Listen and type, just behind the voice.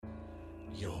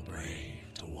You're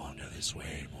brave to wander this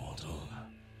way, mortal.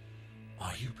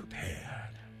 Are you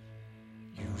prepared?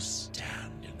 You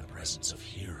stand in the presence of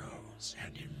heroes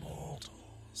and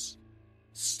immortals.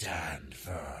 Stand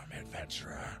firm,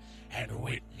 adventurer, and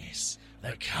witness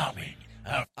the coming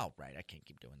of... Oh, right, I can't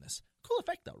keep doing this. Cool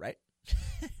effect, though, right?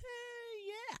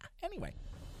 Yeah. Anyway,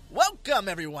 welcome,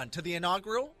 everyone, to the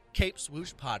inaugural Cape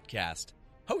Swoosh podcast.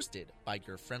 Hosted by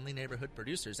your friendly neighborhood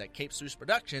producers at Cape Swoosh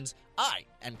Productions, I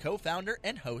am co-founder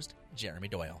and host Jeremy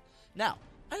Doyle. Now,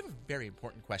 I have a very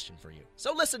important question for you,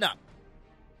 so listen up.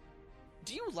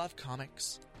 Do you love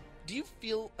comics? Do you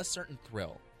feel a certain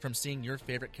thrill from seeing your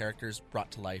favorite characters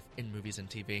brought to life in movies and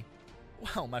TV?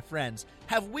 Well, my friends,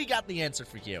 have we got the answer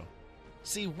for you?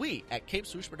 See, we at Cape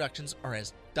Swoosh Productions are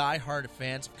as die-hard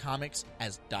fans of comics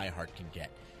as die-hard can get.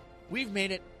 We've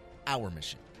made it our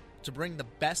mission to bring the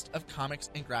best of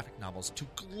comics and graphic novels to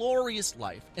glorious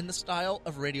life in the style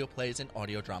of radio plays and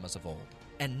audio dramas of old.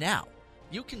 And now,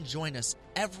 you can join us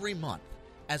every month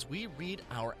as we read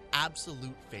our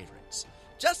absolute favorites,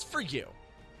 just for you.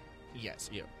 Yes,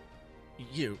 you.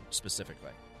 You, specifically.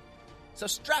 So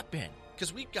strap in,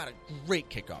 because we've got a great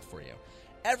kickoff for you.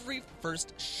 Every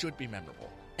first should be memorable.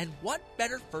 And what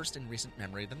better first in recent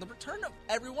memory than the return of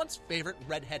everyone's favorite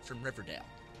redhead from Riverdale?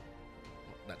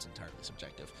 Well, that's entirely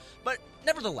subjective. But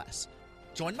nevertheless,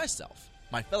 join myself,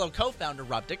 my fellow co-founder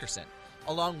Rob Dickerson,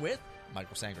 along with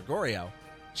Michael San Gregorio,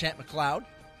 Chant McLeod,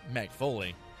 Meg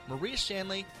Foley, Maria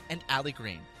Shanley, and Allie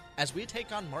Green, as we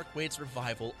take on Mark Waid's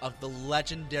revival of the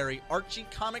legendary Archie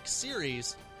comic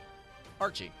series,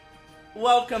 Archie.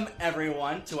 Welcome,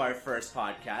 everyone, to our first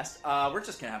podcast. We're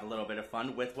just going to have a little bit of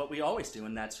fun with what we always do,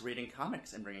 and that's reading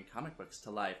comics and bringing comic books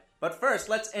to life. But first,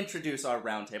 let's introduce our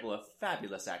roundtable of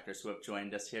fabulous actors who have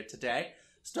joined us here today.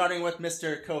 Starting with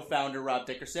Mr. Co-founder Rob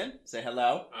Dickerson. Say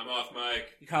hello. I'm off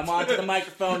mic. Come on to the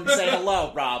microphone and say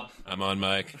hello, Rob. I'm on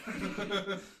mic.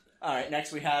 All right,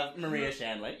 next we have Maria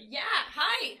Shanley. Yeah,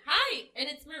 hi, and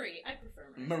it's Marie. I prefer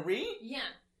Marie. Marie? Yeah.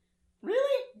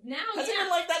 Really? Now, Has it been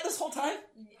like that this whole time?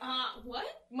 What?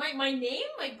 My name?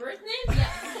 My birth name?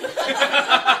 Yeah.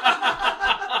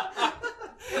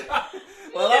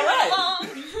 Well, all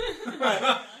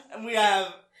right. And we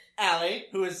have Allie,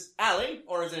 who is Allie,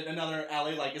 or is it another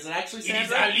Allie? Like, is it actually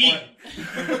Sandra? It is Ali.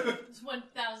 It's 1,000%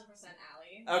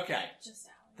 Allie. Okay. Just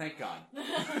Allie. Thank God.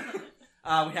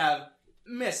 We have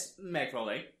Miss Meg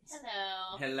Foley.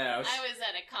 Hello. Hello. I was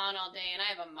at a con all day and I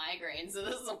have a migraine, so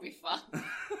this will be fun.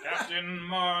 Captain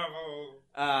Marvel.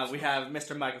 We have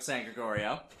Mr. Michael San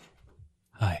Gregorio.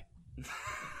 Hi.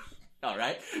 All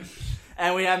right.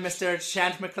 And we have Mr.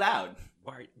 Chant McLeod.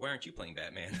 Why aren't you playing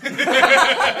Batman?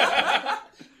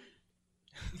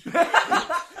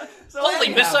 So Holy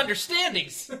anyhow,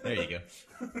 misunderstandings! There you go.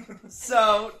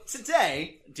 So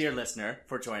today, dear listener,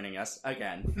 for joining us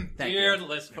again, thank Dear you.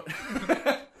 listener.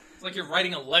 It's like you're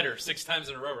writing a letter 6 times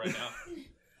in a row right now.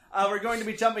 We're going to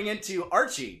be jumping into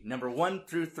Archie, number 1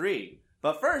 through 3.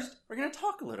 But first, we're going to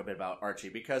talk a little bit about Archie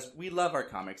because we love our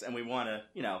comics and we want to,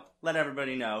 let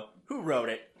everybody know who wrote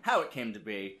it, how it came to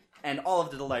be, and all of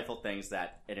the delightful things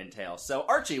that it entails. So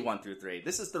Archie 1 through 3,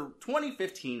 this is the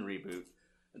 2015 reboot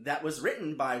that was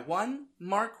written by one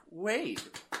Mark Waid.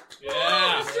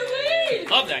 Yeah. Mr. Lee!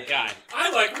 Love that guy. I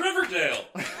like Riverdale.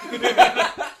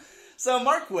 So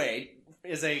Mark Waid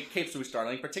is a Cape Swoosh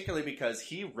darling, particularly because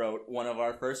he wrote one of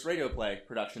our first radio play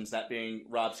productions, that being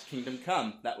Rob's Kingdom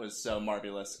Come. That was so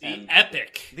marvelous. The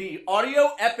epic. The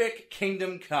audio epic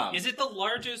Kingdom Come. Is it the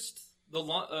largest, the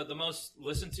most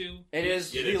listened to? It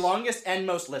is It the is. longest and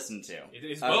most listened to. It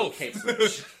is of both. Cape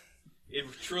Swoosh. It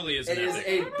truly is It an is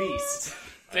epic. a beast.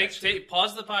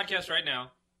 Pause the podcast right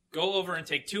now. Go over and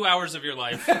take 2 hours of your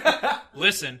life.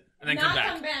 Listen, and then Not come back.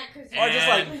 come back. 'Cause Or just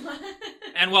like-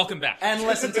 And welcome back. And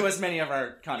listen to as many of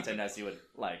our content as you would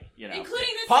like, Including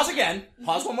this Pause again.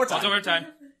 Pause one more time. Pause over time.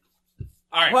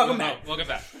 All right. Welcome back. Welcome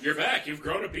back. You're back. You've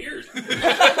grown a beard.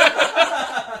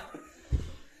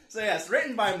 So yes,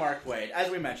 written by Mark Waid. As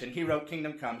we mentioned, he wrote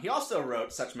Kingdom Come. He also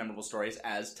wrote such memorable stories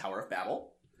as Tower of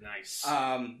Babel, Nice.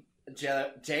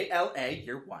 JLA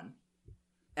Year One,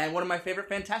 and one of my favorite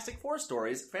Fantastic Four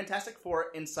stories, Fantastic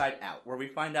Four Inside Out, where we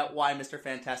find out why Mr.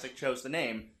 Fantastic chose the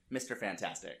name Mr.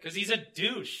 Fantastic. Because he's a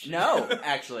douche. No,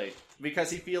 actually,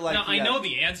 because he feel like No, he I had- know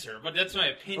the answer, but that's my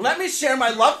opinion. Let me share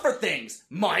my love for things,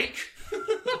 Mike.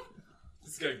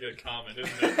 This is a good comment,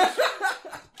 isn't it?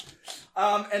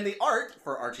 And the art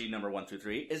for Archie number 1 through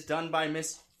 3 is done by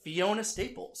Miss Fiona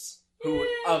Staples, who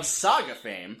of Saga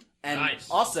fame, and Nice.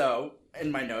 also,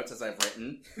 in my notes as I've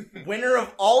written, winner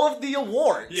of all of the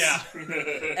awards. Yeah.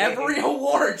 Every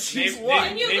award she's Name- won.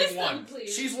 Can you Name list one. them,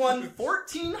 please? She's won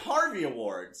 14 Harvey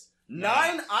Awards,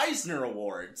 9 Eisner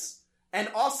Awards, And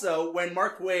also, when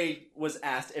Mark Waid was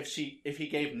asked if he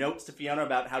gave notes to Fiona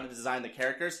about how to design the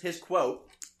characters, his quote,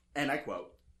 and I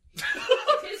quote,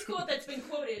 His quote that's been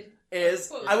quoted. is,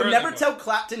 Quote. I would Further never quote. tell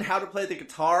Clapton how to play the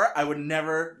guitar, I would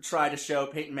never try to show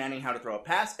Peyton Manning how to throw a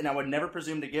pass, and I would never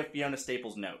presume to give Fiona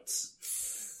Staples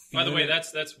notes. By the way,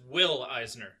 that's Will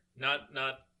Eisner, not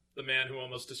the man who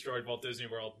almost destroyed Walt Disney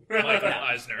World, Michael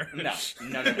Eisner.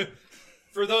 No.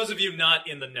 For those of you not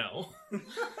in the know.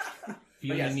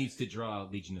 Fiona yes. needs to draw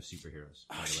Legion of Superheroes.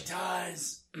 by Oh, the she way.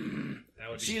 does. That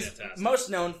would be She's fantastic. most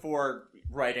known for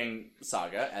writing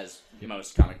Saga, as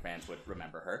most comic fans would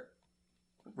remember her.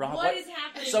 Rob, What is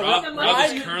happening? So Rob, in the Rob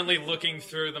is mic? currently looking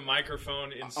through the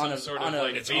microphone in some sort of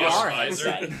like it's VR VR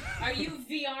visor. headset. Are you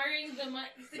VRing the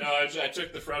mic? No, I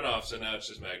took the front off, so now it's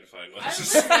just magnifying I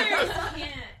glasses. wonder if you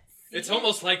can't. It's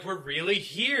almost like we're really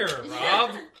here,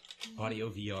 Rob. Audio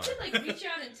VR. You should, like, reach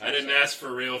out and touch I didn't it. ask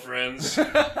for real friends.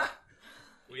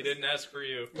 We didn't ask for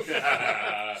you.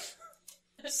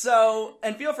 So,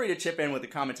 and feel free to chip in with the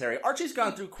commentary. Archie's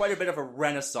gone through quite a bit of a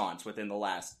renaissance within the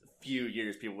last few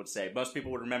years, people would say. Most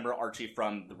people would remember Archie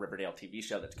from the Riverdale TV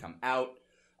show that's come out.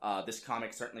 This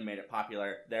comic certainly made it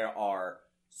popular. There are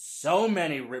so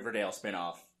many Riverdale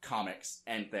spin-off comics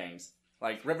and things.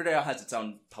 Like, Riverdale has its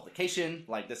own publication.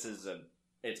 Like, this is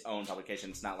its own publication.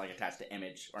 It's not, like, attached to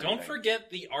Image or Don't anything. forget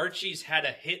the Archies had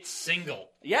a hit single.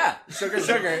 Yeah, Sugar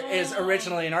Sugar is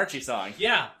originally an Archie song.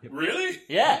 Yeah, Really?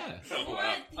 Yeah. Oh,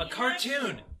 wow. a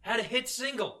cartoon had a hit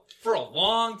single for a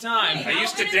long time. I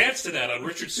used to dance to that on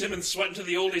Richard Simmons' Sweatin' to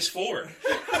the Oldies 4. What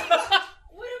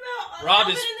about Rob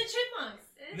Alvin is- and the Chipmunks?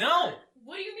 It's No. not-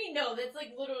 What do you mean? No, that's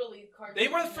like literally cartoon. They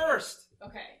were the first.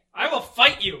 Okay. I will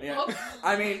fight you. Yeah. Okay.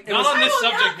 I mean, it Not was, on this I will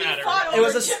subject not be matter. fought it was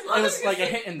over a, it Chipmunks. was like a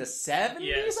hit in the 70s,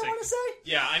 Yeah, I want to say.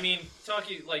 Yeah, I mean,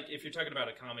 talking like if you're talking about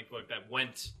a comic book that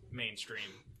went mainstream,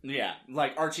 Yeah,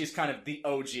 like Archie's kind of the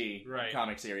OG Right.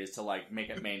 comic series to like make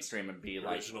it mainstream and be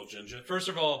like. Original Ginger. first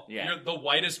of all, Yeah. you're the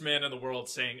whitest man in the world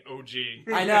saying OG.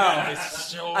 I know. It's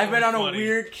so I've been on funny. a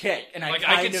weird kick, and Like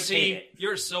I I kind can of see hate it.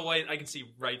 you're so white. I can see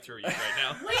right through you right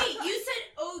now. Wait, you said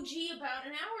OG about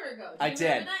an hour ago. Do I you did.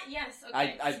 remember that? Yes.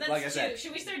 Okay. I So that's like I two. said,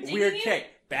 Should we start digging Weird in? kick,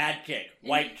 bad kick,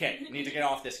 white kick. Need to get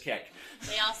off this kick.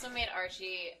 They also made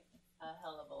Archie a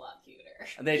hell of a lot cuter.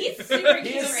 And they, He's super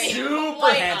he is cute. super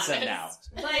Quite handsome honest.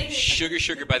 now. Like, Sugar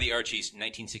Sugar by the Archies,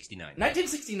 1969.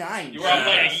 1969. You were out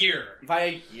by a year. By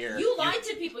a year. you lied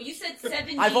to people. You said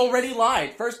 70s. I've already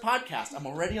lied. First podcast. I'm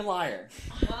already a liar.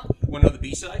 Well, Want to know the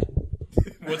B-side?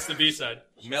 What's the B side?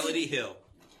 Melody Hill.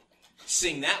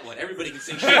 Sing that one. Everybody can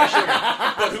sing Sugar Sugar.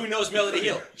 But who knows Melody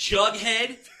Hill?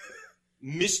 Jughead,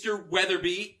 Mr.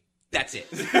 Weatherby. That's it.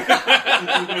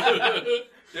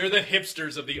 They're the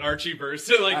hipsters of the Archieverse.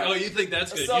 They're like, oh, you think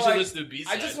that's good? So, you should like, listen to B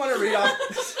side. I just want to read off.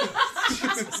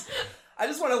 I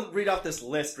just want to read off this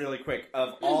list really quick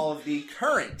of all of the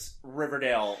current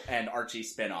Riverdale and Archie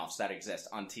spin-offs that exist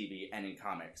on TV and in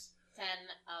comics. 10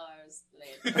 hours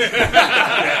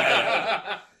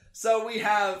later. So we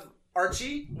have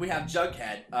Archie, we have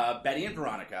Jughead, Betty and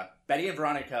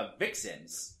Veronica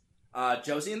Vixens,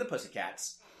 Josie and the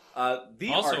Pussycats, the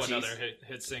also Archies. another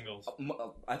hit singles.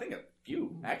 I think a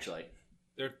few actually.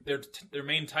 Their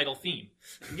main title theme.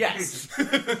 Yes,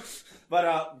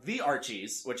 but the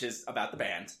Archies, which is about the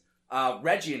band,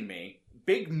 Reggie and Me,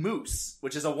 Big Moose,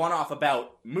 which is a one-off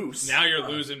about Moose. Now you're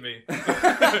losing me.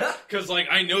 Because, like,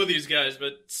 I know these guys,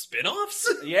 but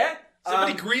spin-offs? Yeah.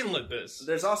 Somebody greenlit this.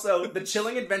 There's also The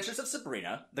Chilling Adventures of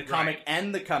Sabrina, the comic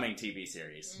and the coming TV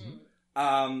series.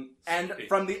 And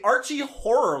from the Archie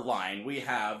horror line, we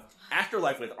have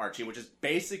Afterlife with Archie, which is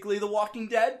basically The Walking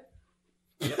Dead.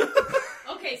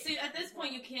 okay, so at this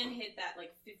point you can hit that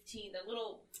like 15, the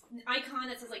little icon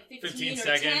that says like 15 or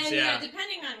seconds, 10. yeah.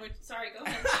 Depending on which. Sorry, go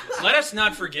ahead. Let us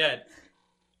not forget,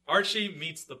 Archie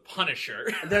meets the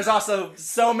Punisher. There's also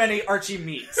so many Archie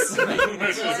meets. Or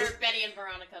Betty and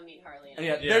Veronica meet Harley. And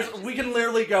Yeah, Yeah. we can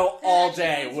literally go all actually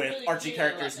day sounds with really Archie cute.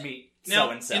 characters I love it. meet Now,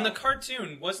 so-and-so. in the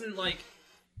cartoon, wasn't, like,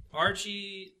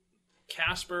 Archie,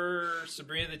 Casper,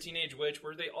 Sabrina the Teenage Witch,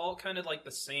 were they all kind of, like,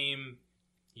 the same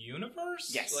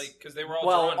universe? Yes. Like, because they were all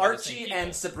well, drawn by the same Archie people.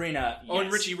 and Sabrina, Oh, and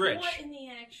yes. Richie Rich. What in the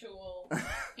actual?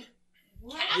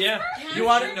 What? Yeah. You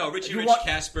want No, Richie You Rich, want-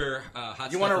 Casper,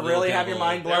 Hot You want to really have your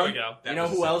mind There we blown? go. You know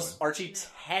who else Archie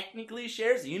technically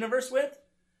shares the universe with?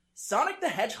 Sonic the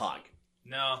Hedgehog.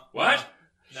 No. What?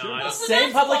 No, Sure. I don't. So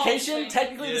Same that's publication, false,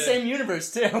 technically the Yeah. same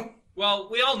universe too. Well,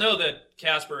 we all know that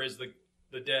Casper is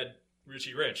the dead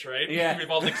Richie Rich, right? Yeah.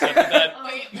 We've all accepted that. Oh,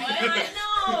 Wait, what?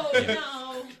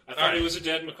 No. I thought Alright. he was a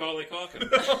dead Macaulay Culkin.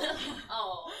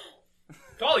 Oh.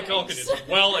 Macaulay Culkin is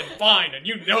well and fine, and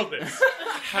you know this.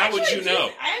 How would you know?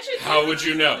 I actually How think would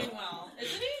you he's know? doing well,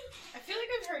 isn't he? I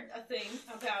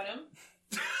about him.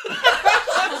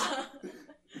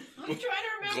 I'm trying to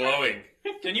remember. Glowing.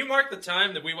 Can you mark the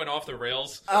time that we went off the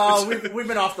rails? Oh, we've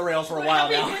been off the rails for a while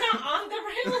Have now. we been on the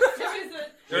rails?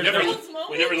 We never,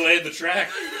 moment? we never laid the track.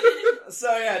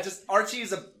 So yeah, just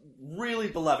Archie's a really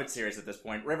beloved series at this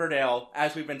point. Riverdale,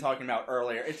 as we've been talking about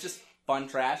earlier, it's just fun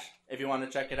trash. If you want to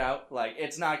check it out, like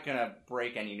it's not gonna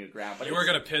break any new ground. But You were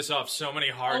going to piss off so many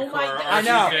hardcore my God.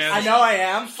 Archie fans. I know, I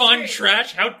am. Fun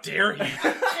trash? How dare you?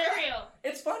 Cheerio.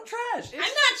 It's fun trash. I'm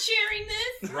not sharing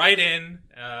this. Write in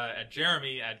at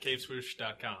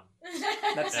jeremy@capeswoosh.com.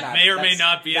 That's That not- may or may that's-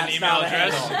 not be an that's email not a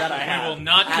address. handle that I have. We will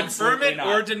not confirm Absolutely it not.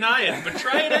 or deny it, but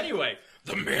try it anyway.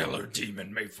 The mailer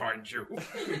demon may find you.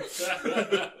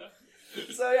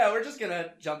 So yeah, we're just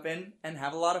gonna jump in and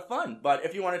have a lot of fun. But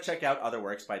if you want to check out other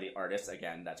works by the artists,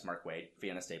 again, that's Mark Waid,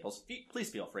 Fiona Staples. Please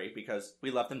feel free because we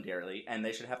love them dearly and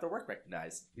they should have their work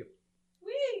recognized.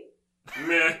 Whee!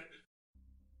 Meh.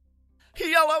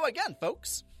 Hello again,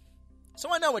 folks. So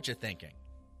I know what you're thinking.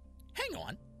 Hang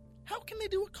on. How can they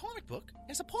do a comic book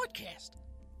as a podcast?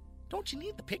 Don't you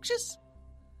need the pictures?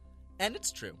 And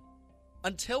it's true.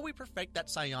 Until we perfect that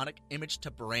psionic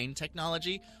image-to-brain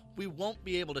technology, we won't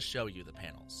be able to show you the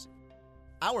panels.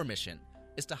 Our mission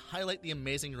is to highlight the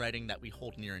amazing writing that we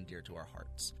hold near and dear to our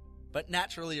hearts. But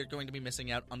naturally, you're going to be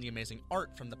missing out on the amazing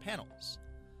art from the panels.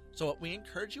 So what we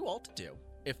encourage you all to do,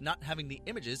 if not having the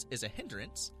images is a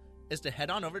hindrance, is to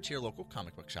head on over to your local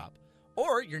comic book shop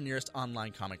or your nearest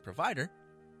online comic provider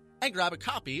and grab a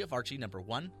copy of Archie number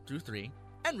 1 through 3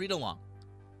 and read along.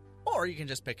 Or you can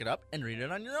just pick it up and read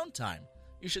it on your own time.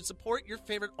 You should support your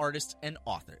favorite artists and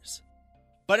authors.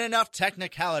 But enough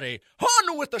technicality.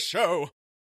 On with the show!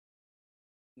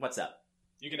 What's up?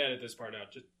 You can edit this part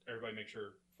out. Just everybody make sure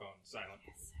phone's silent.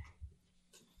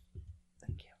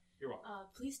 Thank you. You're welcome.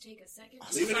 Please take a second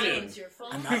to Leave it in. silence your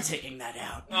phone. I'm not taking that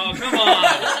out. Oh, come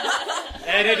on.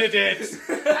 Edited it.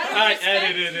 I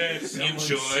edited it.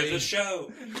 Enjoy the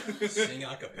show. Sing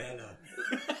a cappella.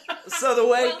 So the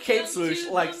way Welcome Cape Swoosh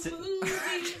to likes the to...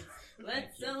 movies.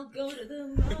 Let's all go to the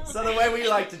mall. So the way we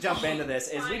like to jump into this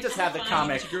is we just have the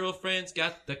comic. Your girlfriend's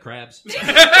got the crabs.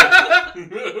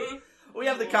 We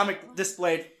have the comic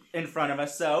displayed in front of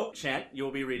us. So, Chant, you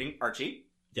will be reading Archie.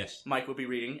 Yes. Mike will be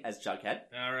reading as Jughead.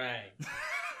 All right.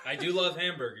 I do love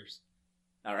hamburgers.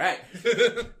 All right.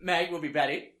 Meg will be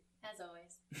Betty. As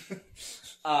always.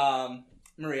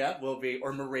 Maria will be,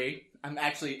 or Marie. I'm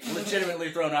actually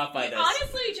legitimately thrown off by this.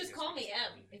 Honestly, just call me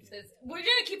M. We're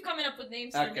gonna keep coming up with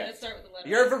names for me. Okay. Let's start with the letter.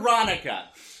 You're Veronica.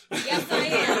 Yes,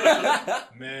 I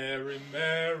Mary,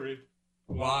 Mary.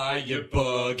 Why you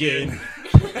bugging?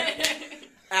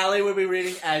 Allie will be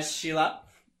reading as Sheila.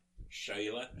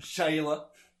 Shayla. Shayla.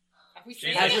 Have we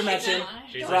She's seen As it? we mentioned,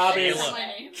 She's a Robbie,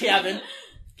 Shayla. Kevin.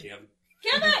 Kevin.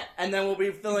 Kevin! And then we'll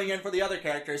be filling in for the other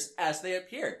characters as they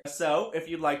appear. So, if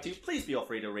you'd like to, please feel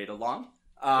free to read along.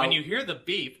 When you hear the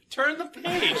beep, turn the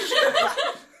page.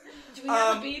 Do we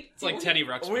have a beep? It's like Teddy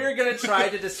Ruxpin. We're going to try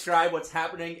to describe what's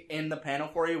happening in the panel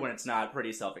for you when it's not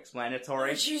pretty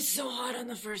self-explanatory. She's so hot on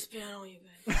the first panel, you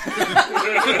guys.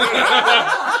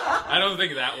 I don't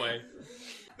think that way.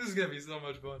 This is going to be so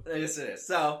much fun. Yes, it is.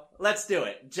 So, let's do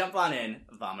it. Jump on in.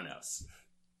 Vamonos.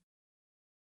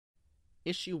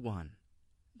 Issue 1.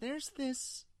 There's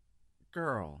this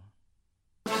girl.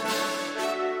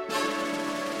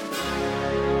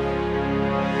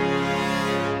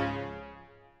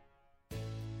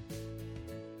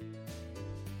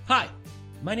 Hi,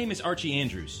 my name is Archie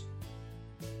Andrews.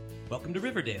 Welcome to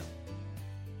Riverdale.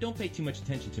 Don't pay too much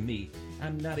attention to me.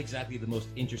 I'm not exactly the most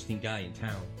interesting guy in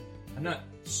town. I'm not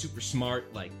super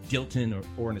smart like Dilton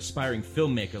or an aspiring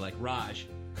filmmaker like Raj.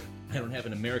 I don't have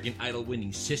an American Idol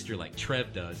winning sister like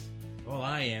Trev does. All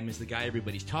I am is the guy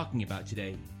everybody's talking about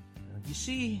today. You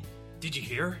see... Did you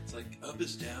hear? It's like up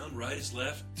is down, right is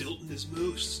left, Dilton is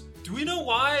moose. Do we know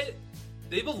why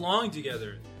they belong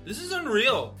together? This is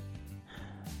unreal.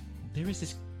 There is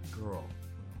this girl.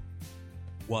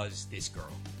 Was this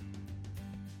girl.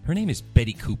 Her name is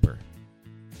Betty Cooper.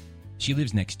 She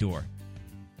lives next door.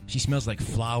 She smells like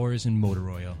flowers and motor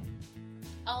oil.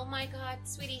 Oh my god,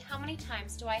 sweetie, how many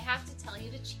times do I have to tell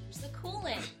you to change the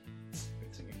coolant?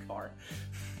 It's a good car.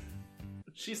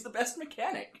 She's the best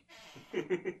mechanic. Get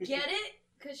it?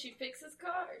 Because she fixes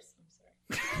cars.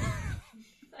 I'm sorry.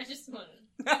 I just wanted.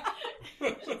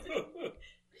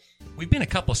 We've been a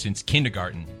couple since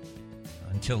kindergarten.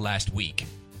 Until last week.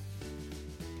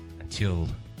 Until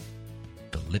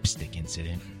the lipstick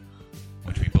incident.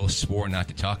 Which we both swore not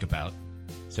to talk about.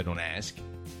 So don't ask.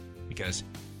 Because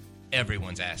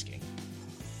everyone's asking.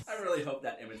 I really hope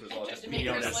that image was all just to make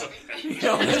her Fiona's slurp.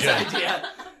 Fiona's idea.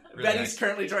 Really Betty's nice.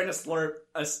 currently trying to slurp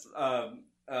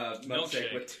milkshake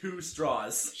Milkshake. with 2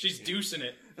 straws. She's deucing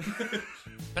it.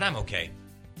 But I'm okay.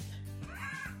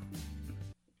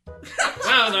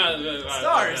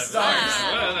 Stars.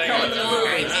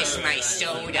 I miss my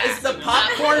soda. Is the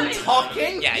popcorn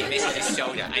talking? Yeah, I miss the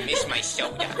soda. I miss my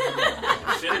soda.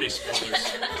 Infinity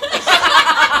spoilers.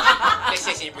 This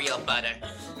isn't real butter.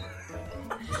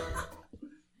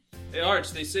 Hey,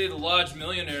 Arch, they say the Lodge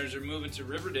millionaires are moving to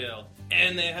Riverdale.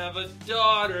 And they have a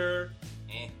daughter.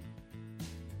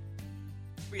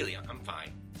 Really, I'm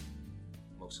fine.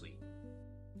 Mostly.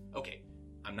 Okay,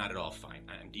 I'm not at all fine.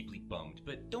 I'm deeply bummed.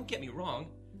 But don't get me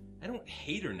wrong. I don't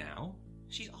hate her now.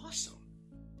 She's awesome.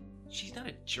 She's not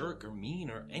a jerk or mean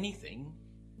or anything.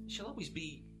 She'll always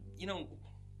be,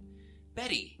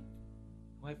 Betty,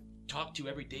 who I've talked to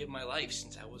every day of my life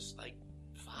since I was,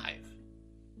 5.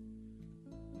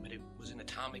 But it was an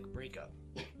atomic breakup.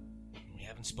 We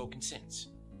haven't spoken since.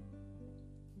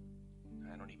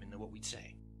 I don't even know what we'd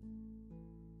say.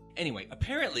 Anyway,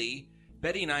 apparently,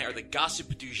 Betty and I are the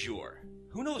gossip du jour.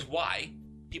 Who knows why?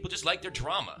 People just like their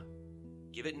drama.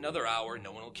 Give it another hour,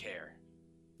 no one will care.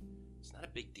 It's not a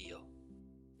big deal.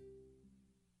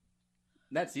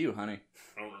 That's you, honey.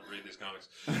 I don't read these comics.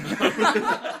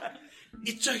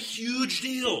 It's a huge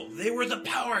deal. They were the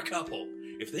power couple.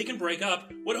 If they can break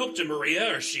up, what hope do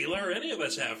Maria or Sheila or any of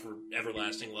us have for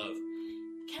everlasting love?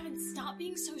 Kevin, stop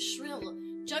being so shrill.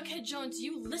 Jughead Jones,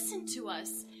 you listen to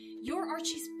us. You're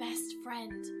Archie's best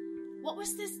friend. What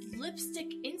was this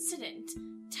lipstick incident?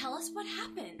 Tell us what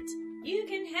happened. You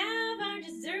can have our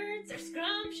desserts, our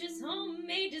scrumptious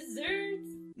homemade desserts.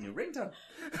 New ringtone.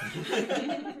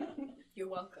 You're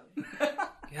welcome.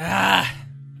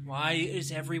 Why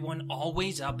is everyone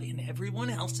always up in everyone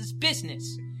else's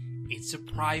business? It's a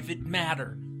private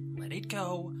matter. Let it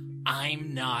go.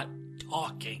 I'm not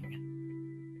talking.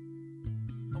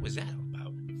 What was that all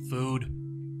about? Food.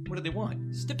 What do they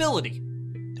want? Stability.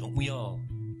 Don't we all?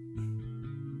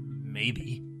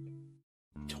 Maybe.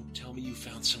 Don't tell me you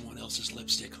found someone else's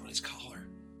lipstick on his collar.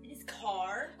 In his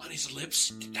car? On his lips?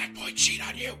 Did that boy cheat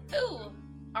on you? Who?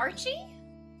 Archie?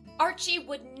 Archie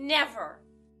would never.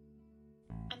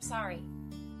 I'm sorry.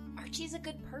 Archie's a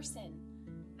good person.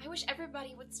 I wish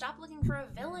everybody would stop looking for a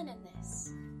villain in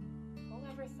this.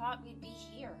 Whoever thought we'd be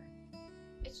here?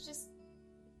 It's just,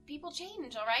 people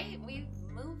change, alright? We've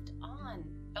moved on,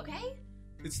 okay?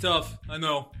 It's tough, I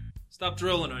know. Stop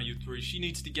drilling on you three. She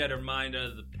needs to get her mind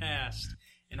out of the past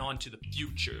and onto the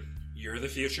future. You're the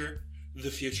future?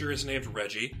 The future is named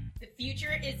Reggie. The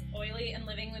future is oily and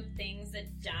living with things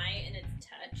that die in its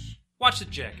touch. Watch the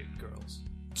jacket, girls.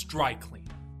 It's dry clean.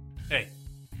 Hey,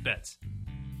 Bets,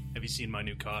 have you seen my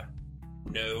new car?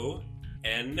 No.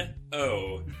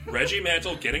 N-O. Reggie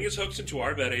Mantle getting his hooks into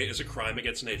our Betty is a crime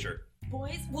against nature.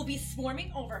 Boys will be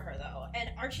swarming over her, though,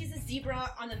 and Archie's a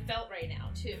zebra on the belt right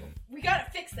now, too. We gotta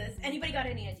fix this. Anybody got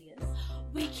any ideas?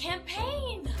 We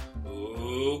campaign!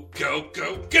 Ooh, go,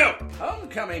 go, go!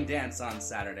 Homecoming dance on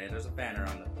Saturday. There's a banner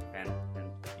on the banner.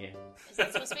 Yeah. Is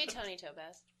that supposed to be Tony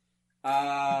Topaz?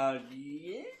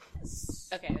 Yes.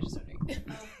 Okay, I was just wondering.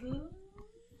 Who?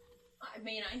 I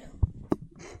mean, I know.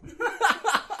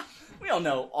 We all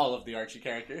know all of the Archie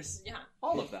characters. Yeah.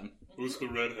 All of them. Who's the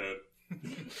redhead?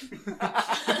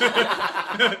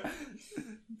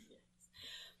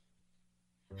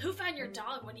 Who found your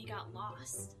dog when he got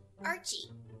lost?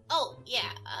 Archie. Oh,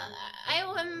 yeah.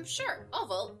 Sure. I'll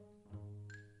vote.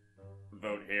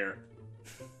 Vote here.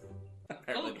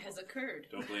 Vote has occurred.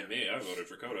 Don't blame me, I voted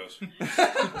for Kodos.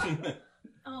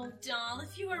 Oh, doll,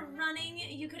 if you were running,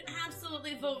 you could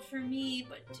absolutely vote for me,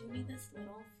 but do me this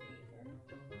little favor.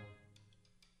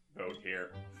 Vote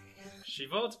here. She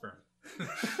votes for him.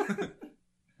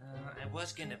 I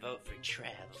was gonna vote for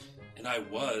Trev. And I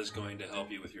was going to help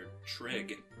you with your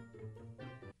trig.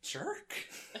 Jerk.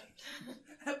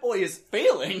 That boy is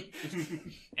failing.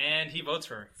 And he votes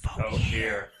for her. Vote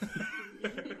here.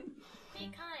 Be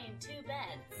kind, 2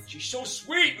 beds. She's so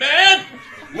sweet, man!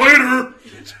 Later!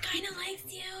 She kinda likes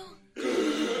you.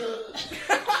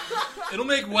 It'll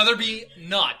make Weatherby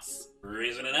nuts.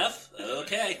 Reason enough?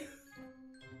 Okay.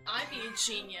 I'd be a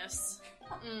genius.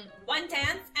 One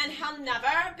dance, and he'll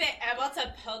never be able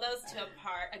to pull those two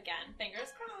apart again.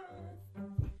 Fingers crossed.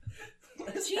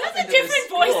 She has a different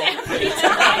voice every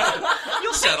time.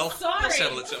 You'll settle. Sorry. You'll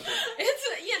settle at some point. It's,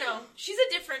 she's a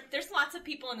different... There's lots of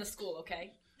people in the school,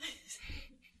 okay?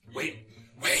 Wait.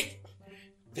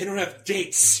 They don't have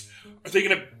dates. They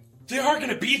are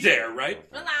gonna be there, right?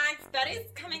 Relax, Betty's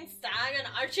coming stag, and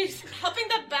Archie's helping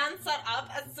the band set up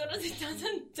as soon as he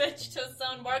doesn't ditch to his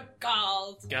own more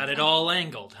gold. Got it all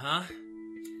angled, huh?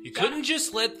 You couldn't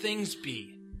just let things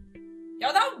be.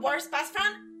 You're the worst best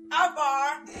friend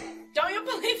ever. Don't you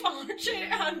believe if Archie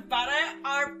and Betty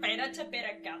are fated to be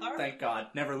together? Thank God.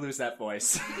 Never lose that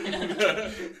voice.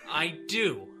 I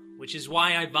do, which is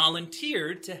why I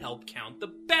volunteered to help count the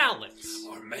ballots.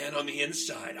 Our man on the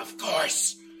inside, of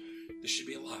course. This should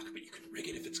be a lock, but you can rig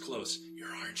it if it's close.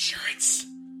 You're our insurance.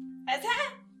 Is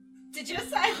it? Did you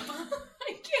say? I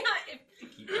can't.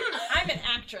 I'm an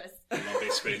actress. Love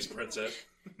a space princess.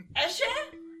 Is she?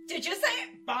 Did you say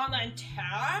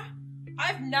volunteer?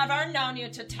 I've never known you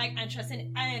to take interest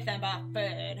in anything but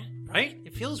food. Right?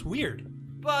 It feels weird.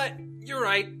 But you're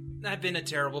right. I've been a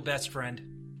terrible best friend.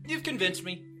 You've convinced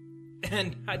me.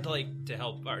 And I'd like to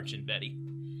help Arch and Betty.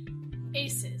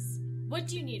 Aces, what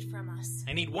do you need from us?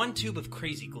 I need 1 tube of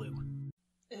crazy glue.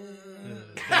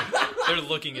 They're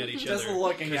looking at each Just other.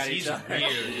 looking at each other.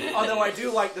 Weird. Although I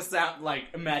do like the sound, like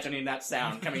imagining that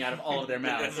sound coming out of all of their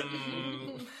mouths.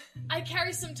 I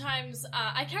carry it sometimes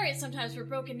for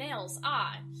broken nails.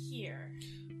 Here.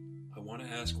 I want to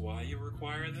ask why you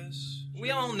require this.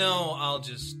 We all know I'll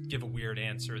just give a weird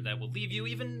answer that will leave you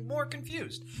even more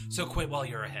confused. So quit while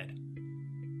you're ahead.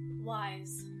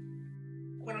 Wise.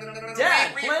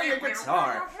 Dad, play your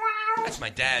guitar. That's my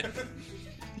dad.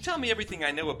 He taught me everything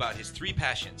I know about his 3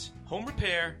 passions: home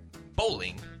repair,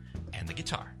 bowling, and the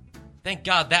guitar. Thank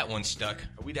God that one stuck,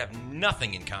 or we'd have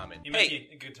nothing in common. You mean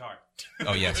a guitar.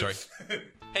 Oh, yeah, sorry.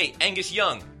 Hey, Angus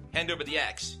Young, hand over the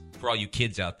axe. For all you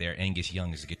kids out there, Angus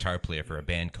Young is a guitar player for a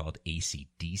band called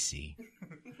AC/DC.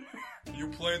 You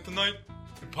playing tonight?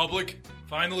 In public?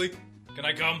 Finally? Can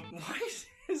I come? Why is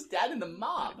his dad in the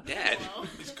mob? Dad?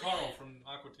 He's Carl from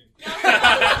Aqua Teen.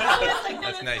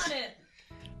 That's nice.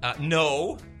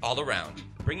 No, all around.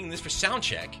 Bringing this for sound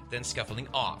check, then scuffling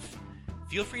off.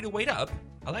 Feel free to wait up.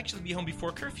 I'll actually be home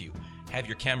before curfew. Have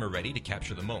your camera ready to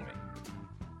capture the moment.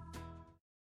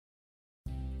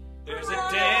 There's a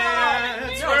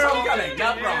dance. No, it's homecoming,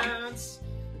 not wrong.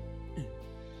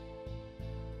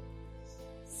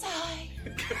 Sigh.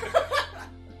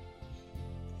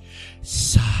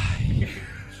 Sigh.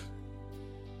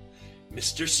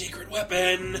 Mr. Secret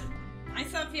Weapon. I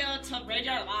sent you to read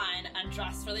your line and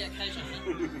dress for the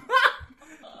occasion.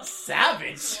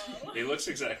 Savage. He looks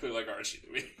exactly like Archie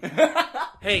to me.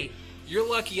 Hey, you're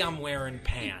lucky I'm wearing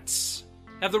pants.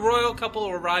 Have the royal couple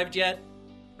arrived yet?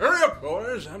 Hurry up,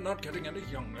 boys. I'm not getting any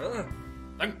younger.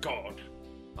 Thank God.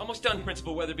 Almost done,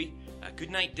 Principal Weatherby.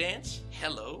 Good night dance.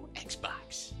 Hello,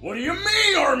 Xbox. What do you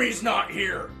mean Army's not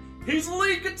here? He's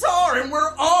lead guitar and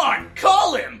we're on.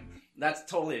 Call him. That's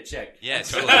totally a chick. Yeah,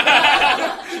 totally.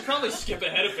 You should probably skip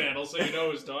ahead of panel so you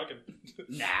know who's talking.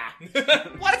 Nah.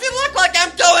 What does it look like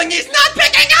I'm doing? He's not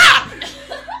picking up!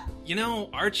 You know,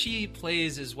 Archie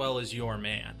plays as well as your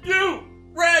man. You,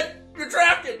 Red, you're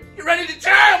drafted. You ready to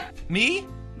jam? Me?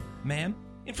 Ma'am?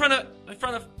 In front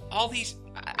of all these...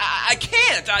 I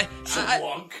can't.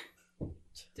 Chewunk.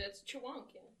 That's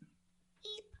Chewunk,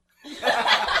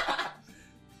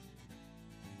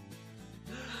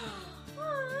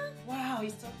 Wow,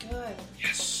 he's so good.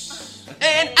 Yes.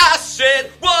 And I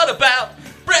said, what about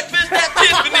breakfast at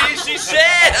Tiffany? She said,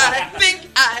 I think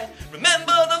I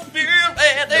remember the film,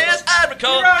 and as I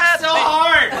recall, You rock so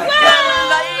hard.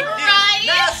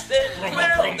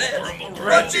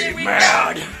 Reggie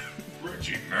mad.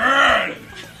 Reggie mad.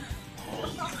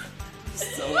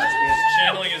 So much music.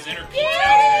 Channeling his inner peace.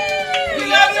 We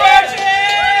love you, Archie!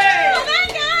 Oh my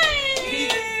God!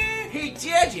 He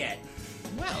did it.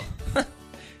 Well,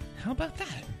 how about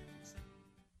that?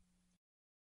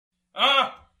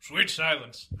 Ah, sweet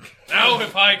silence. Now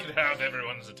if I could have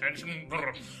everyone's attention,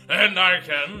 and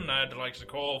I'd like to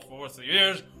call forth the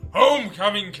year's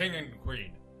homecoming king and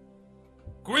queen.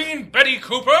 Queen Betty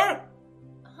Cooper?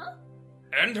 Uh-huh.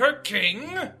 And her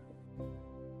king?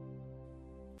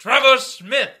 Trevor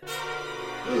Smith.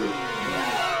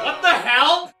 What the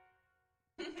hell?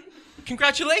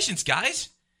 Congratulations, guys.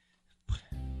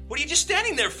 What are you just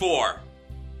standing there for?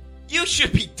 You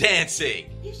should be dancing.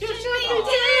 You should be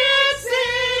dancing!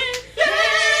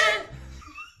 Yeah!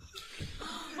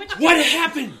 What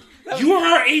happened? You are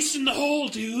our ace in the hole,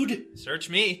 dude. Search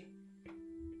me.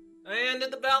 I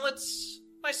ended the ballots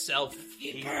myself.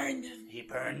 He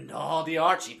burned all the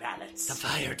Archie ballots. The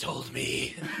fire told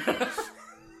me.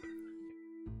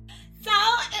 So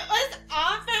it was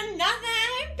all for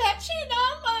nothing. Betchy no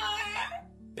more.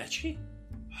 Betchy?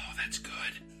 Oh, that's good.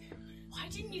 Why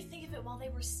didn't you think of it while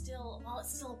it still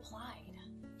applied?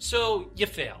 So, you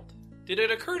failed. Did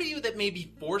it occur to you that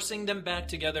maybe forcing them back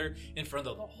together in front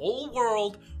of the whole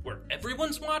world, where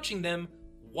everyone's watching them,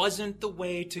 wasn't the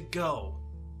way to go?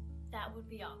 That would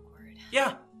be awkward.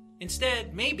 Yeah.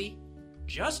 Instead, maybe,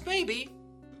 just maybe,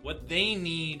 what they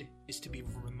need is to be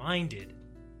reminded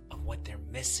of what they're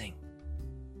missing.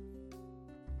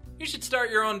 You should start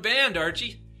your own band,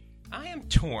 Archie. I am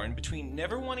torn between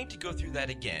never wanting to go through that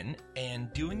again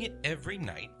and doing it every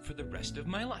night for the rest of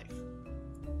my life.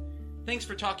 Thanks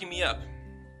for talking me up.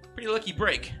 Pretty lucky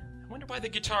break. I wonder why the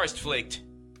guitarist flaked.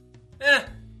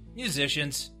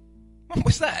 Musicians. What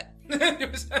was that?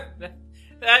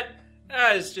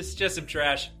 It's just some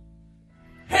trash.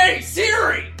 Hey,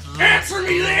 Siri! Answer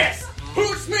me this!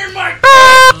 Who smeared my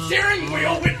steering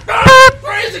wheel with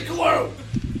crazy glue?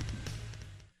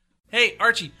 Hey,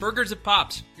 Archie, burgers at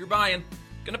Pops. You're buying.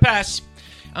 Gonna pass.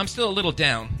 I'm still a little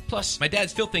down. Plus, my dad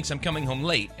still thinks I'm coming home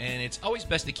late, and it's always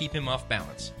best to keep him off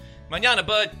balance. Mañana,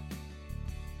 bud.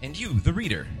 And you, the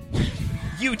reader.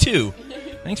 You too.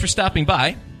 Thanks for stopping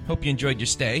by. Hope you enjoyed your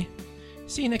stay.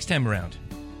 See you next time around.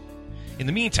 In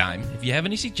the meantime, if you have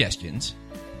any suggestions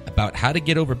about how to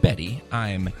get over Betty,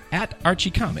 I'm at Archie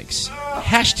Comics.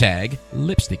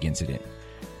 #Lipstick Incident.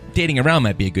 Dating around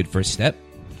might be a good first step.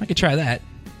 I could try that.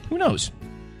 Who knows?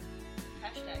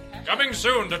 Coming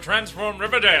soon to transform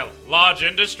Riverdale. Large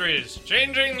Industries.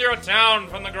 Changing your town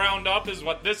from the ground up is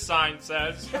what this sign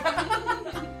says.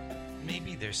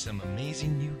 Maybe there's some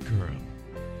amazing new girl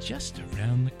just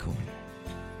around the corner.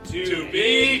 To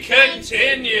be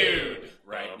continued.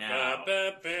 Right now.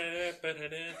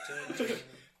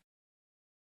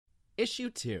 Issue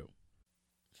 2.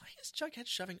 Why is Jughead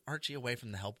shoving Archie away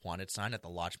from the Help Wanted sign at the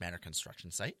Lodge Manor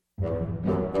construction site?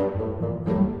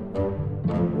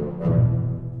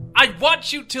 I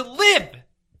want you to live!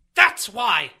 That's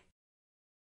why!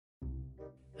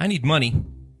 I need money.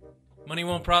 Money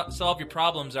won't solve your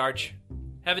problems, Arch.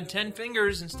 Having 10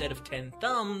 fingers instead of 10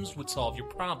 thumbs would solve your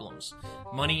problems.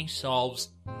 Money solves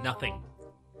nothing.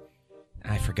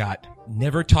 I forgot.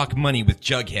 Never talk money with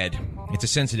Jughead. It's a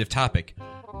sensitive topic.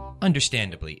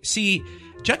 Understandably. See,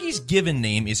 Juggy's given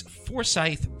name is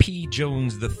Forsyth P.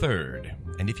 Jones III,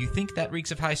 and if you think that reeks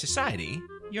of high society,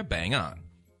 you're bang on.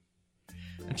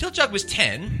 Until Jug was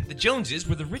 10, the Joneses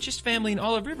were the richest family in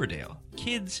all of Riverdale.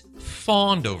 Kids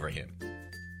fawned over him.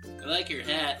 I like your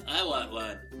hat. I want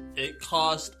one. It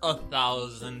cost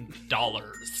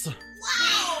 $1,000.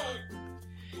 Wow!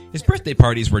 His birthday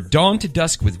parties were dawn to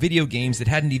dusk with video games that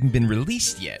hadn't even been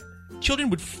released yet. Children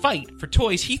would fight for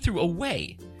toys he threw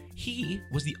away. He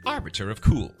was the arbiter of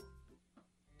cool.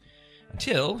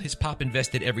 Until his pop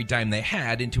invested every dime they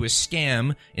had into a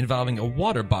scam involving a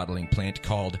water bottling plant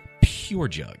called Pure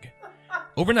Jug.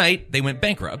 Overnight, they went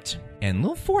bankrupt, and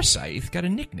Lil Forsyth got a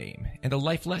nickname and a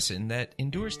life lesson that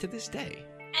endures to this day.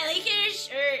 I like your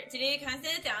shirt. Did it cost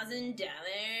 $1,000?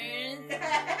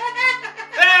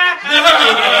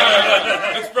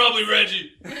 That's probably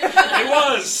Reggie. It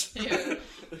was.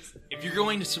 If you're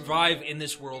going to survive in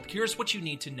this world, here's what you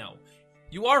need to know.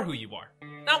 You are who you are,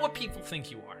 not what people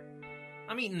think you are.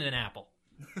 I'm eating an apple.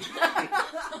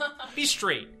 Be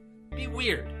straight. Be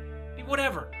weird. Be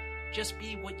whatever. Just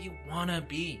be what you wanna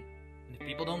be. And if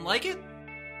people don't like it,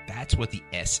 that's what the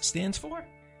S stands for?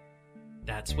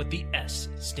 That's what the S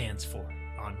stands for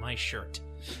on my shirt.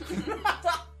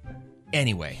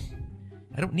 Anyway,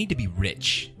 I don't need to be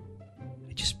rich.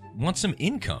 I just want some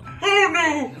income. Oh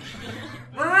no!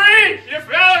 Marie, you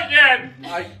fell again!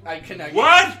 I connect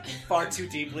far too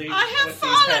deeply I have with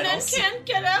fallen these and panels. can't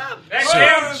get up. That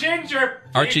damn ginger!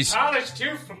 Archie's- He polished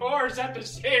 2 floors at the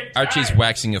same time. Archie's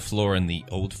waxing a floor in the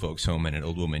old folks' home, and an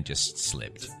old woman just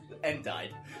slipped. And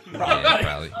died. Yeah,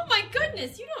 probably. Oh my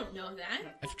goodness, you don't know that.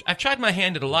 I've tried my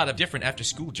hand at a lot of different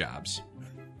after-school jobs.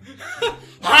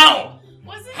 How?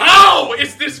 Was it? How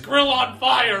is this grill on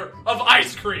fire of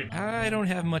ice cream? I don't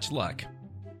have much luck.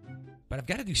 But I've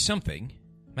got to do something.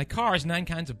 My car is 9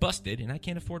 kinds of busted, and I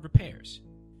can't afford repairs.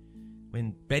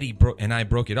 When Betty and I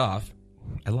broke it off,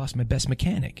 I lost my best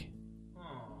mechanic.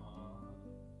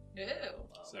 Ew.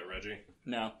 Is that Reggie?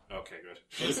 No. Okay, good.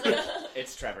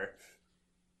 It's Trevor.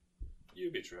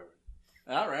 You be Trevor.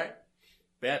 All right.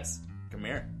 Bets, come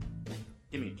here.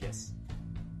 Give me a kiss.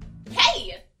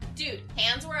 Hey! Dude,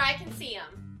 hands where I can see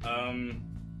them.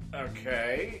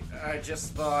 Okay. I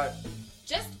just thought...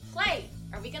 Just play.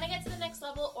 Are we gonna get to the next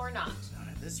level or not? Not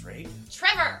at this rate.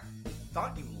 Trevor!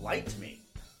 Thought you liked me.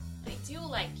 I do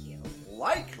like you.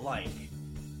 Like.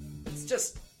 It's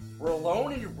just, we're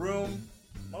alone in your room.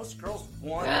 Most girls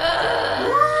want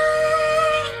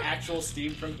actual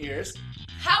steam from ears.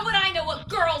 How would I know what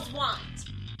girls want?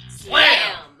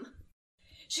 Slam!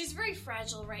 She's very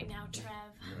fragile right now, Trev.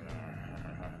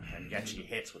 And yet she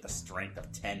hits with the strength of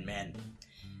 10 men.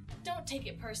 Don't take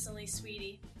it personally,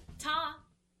 sweetie. Ta.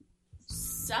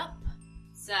 Sup?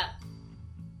 Sup?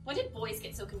 When did boys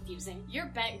get so confusing? You're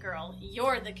bent, girl.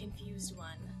 You're the confused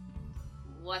one.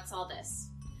 What's all this?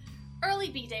 Early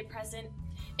B-Day present.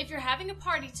 If you're having a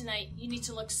party tonight, you need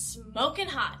to look smoking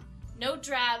hot. No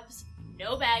drabs,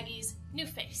 no baggies, new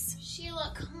face.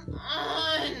 Sheila, come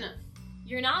on.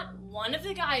 You're not one of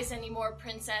the guys anymore,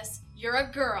 princess. You're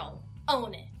a girl.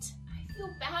 Own it. I feel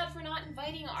bad for not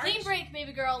inviting Archie. Clean break,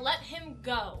 baby girl. Let him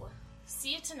go.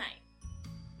 See you tonight.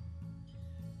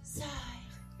 Sigh.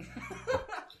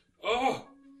 Oh,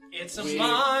 It's a We-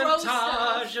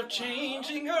 montage of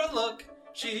changing her look.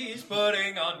 She's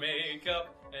putting on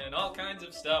makeup and all kinds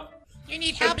of stuff. You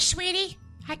need help, sweetie?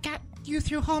 I got you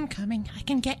through homecoming. I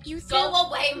can get you through. Go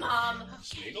away, Mom.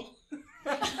 Smeagol?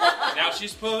 Now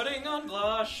she's putting on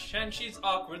blush, and she's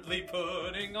awkwardly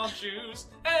putting on shoes,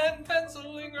 and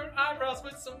penciling her eyebrows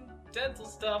with some dental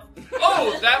stuff.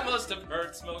 Oh, that must have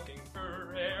hurt smoking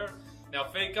her hair. Now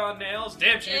fake on nails.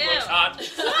 Damn, she looks hot.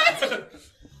 What?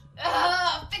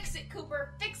 Fix it,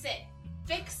 Cooper. Fix it.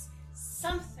 Fix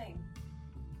something.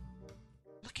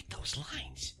 Look at those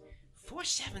lines.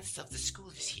 4/7 of the school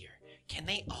is here. Can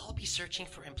they all be searching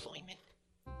for employment?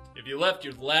 If you left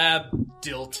your lab,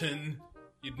 Dilton,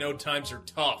 you'd know times are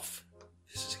tough.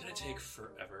 This is gonna take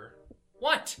forever.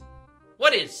 What?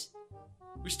 What is?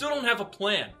 We still don't have a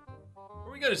plan.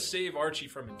 Are we gonna save Archie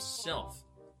from himself?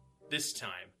 This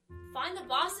time. Find the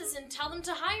bosses and tell them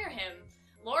to hire him.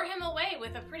 Lure him away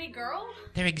with a pretty girl?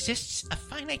 There exists a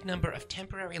finite number of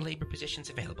temporary labor positions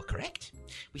available, correct?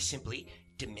 We simply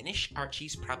diminish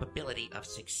Archie's probability of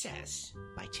success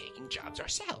by taking jobs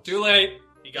ourselves. Too late.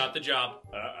 He got the job.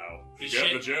 Uh-oh. He You got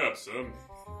shit- the job, son.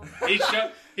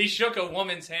 He shook a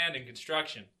woman's hand in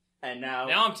construction. And now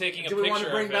I'm taking a do we want to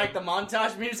picture bring of back him. the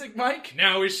montage music, Mike?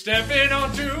 Now he's stepping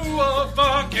onto a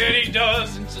bucket he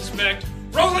doesn't suspect,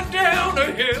 rolling down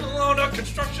a hill on a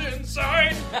construction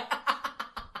site.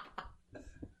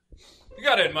 You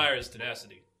gotta admire his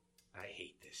tenacity. I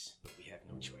hate this, but we have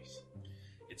no choice.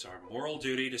 It's our moral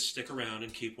duty to stick around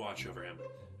and keep watch over him,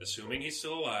 assuming he's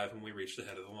still alive when we reach the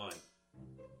head of the line.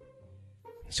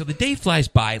 So the day flies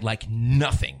by like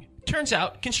nothing. Turns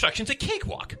out construction's a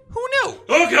cakewalk. Who knew?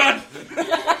 Oh,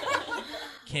 God!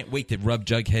 Can't wait to rub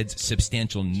Jughead's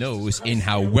substantial nose in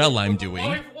how well I'm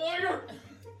doing.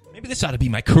 Maybe this ought to be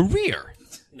my career.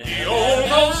 He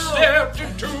almost stepped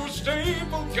into a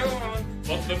staple gun,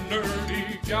 but the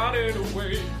nerdy got it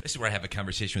away. This is where I have a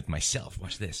conversation with myself.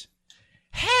 Watch this.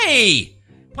 Hey!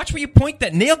 Watch where you point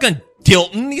that nail gun,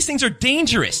 Dilton. These things are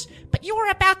dangerous. But you were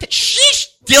about to... Sheesh,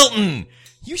 Dilton!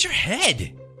 Use your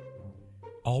head.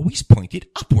 Always point it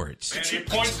upwards. And he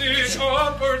points it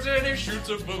upwards and he shoots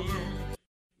a balloon.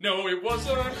 No, it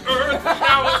wasn't Earth.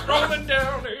 Now it's rolling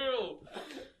downhill.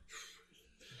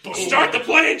 Start the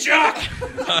plane, Jock!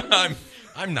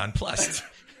 I'm nonplussed.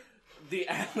 The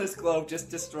Atlas Globe just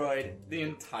destroyed the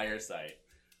entire site.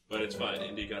 But it's fine.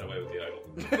 Indy got away with the idol.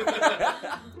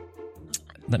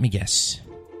 Let me guess.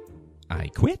 I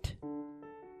quit?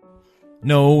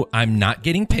 No, I'm not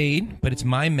getting paid, but it's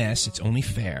my mess. It's only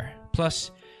fair. Plus,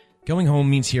 going home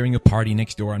means hearing a party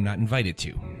next door I'm not invited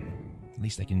to. At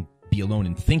least I can be alone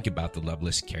and think about the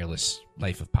loveless, careless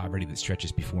life of poverty that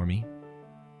stretches before me.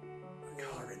 A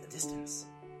car in the distance.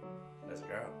 There's a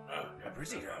girl. A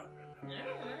pretty girl. Yeah,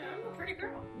 I'm a pretty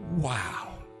girl.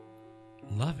 Wow.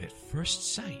 Love at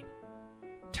first sight.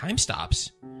 Time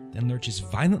stops, then lurches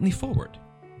violently forward,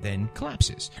 then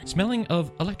collapses, smelling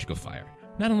of electrical fire,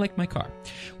 not unlike my car.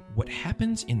 What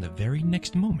happens in the very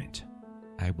next moment,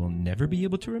 I will never be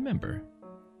able to remember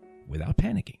without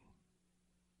panicking.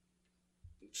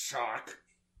 Shock.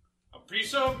 A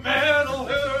piece of metal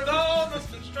hit on the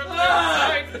construction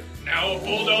site. Now a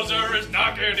bulldozer is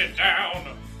knocking it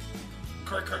down.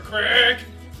 Crick, crick, crick.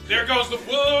 There goes the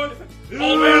wood.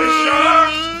 Old man is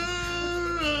shocked.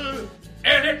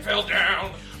 And it fell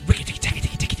down.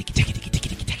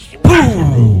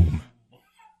 Boom!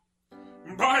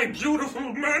 My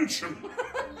beautiful mansion!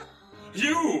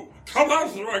 You! Come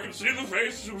out so I can see the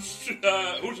face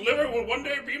whose liver will one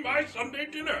day be my Sunday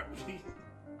dinner.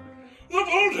 The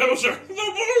bulldozer!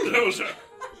 The bulldozer!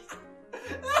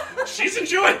 She's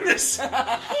enjoying this!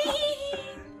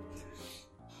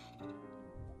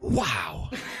 Wow!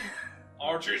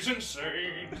 Archie's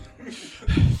insane.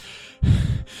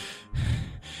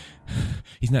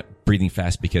 He's not breathing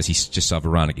fast because he just saw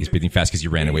Veronica. He's breathing fast because he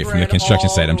ran away from the ran construction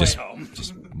all site. I'm the way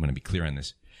just home. want to be clear on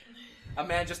this. A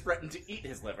man just threatened to eat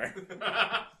his liver.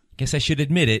 Guess I should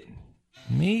admit it.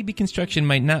 Maybe construction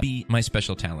might not be my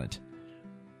special talent.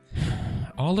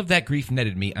 All of that grief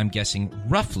netted me, I'm guessing,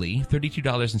 roughly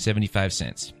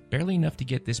 $32.75. Barely enough to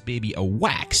get this baby a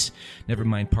wax, never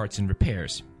mind parts and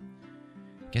repairs.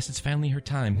 Guess it's finally her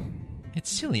time. It's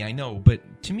silly, I know, but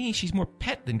to me, she's more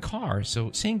pet than car,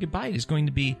 so saying goodbye is going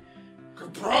to be...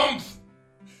 Kerprumph!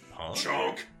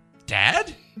 Chunk!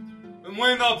 Dad? Then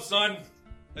wake up, son.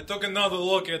 I took another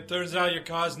look. It turns out your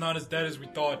car's not as dead as we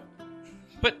thought.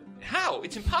 But how?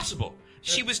 It's impossible.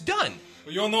 She was done.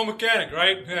 Well, you're no mechanic,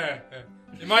 right?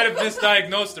 You might have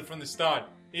misdiagnosed it from the start.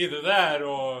 Either that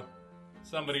or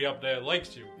somebody up there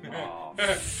likes you.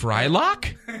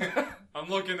 Frylock? I'm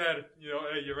looking at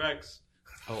your ex.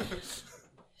 Oh.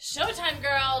 Showtime,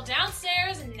 girl.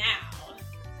 Downstairs now.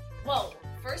 Whoa.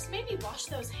 First, maybe wash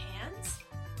those hands?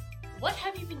 What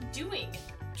have you been doing?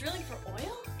 Drilling for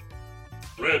oil?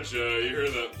 Reg, you hear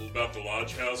that about the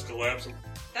lodge house collapsing?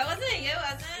 That wasn't you,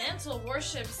 was it? Mantle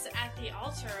worships at the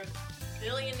altar.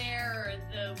 Billionaire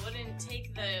wouldn't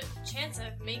take the chance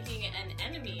of making an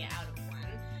enemy out of one.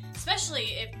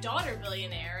 Especially if daughter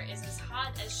billionaire is as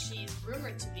hot as she's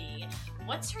rumored to be.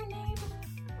 What's her name?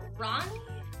 Ronnie?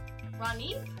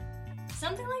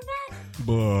 Something like that?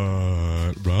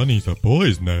 But Ronnie's a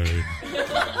boy's name.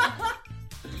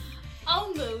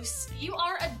 Oh, Moose, you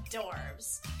are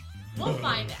adorbs. We'll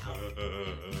find out.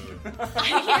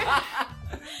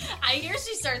 I hear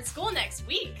she starts school next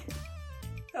week.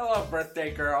 Hello,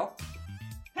 birthday girl.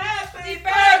 Happy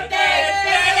birthday!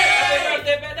 Happy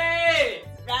birthday!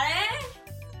 Ready?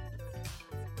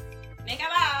 Make a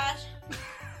watch.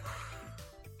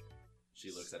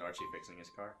 She looks at Archie fixing his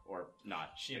car, or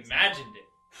not. She imagined it.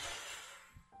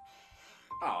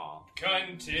 Aw.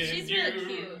 Continue. She's really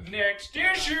cute. Next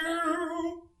issue.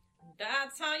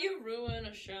 That's how you ruin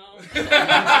a show.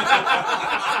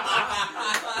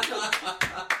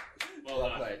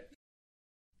 Well played.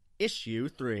 Issue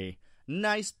 3.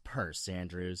 Nice purse,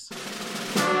 Andrews.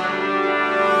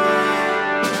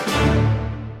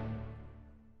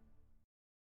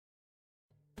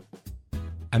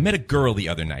 I met a girl the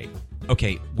other night.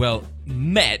 Okay, well,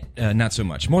 met, not so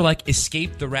much. More like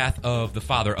escaped the wrath of the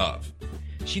father of.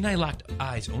 She and I locked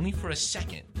eyes only for a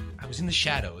second. I was in the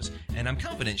shadows, and I'm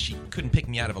confident she couldn't pick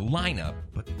me out of a lineup,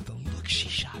 but the look she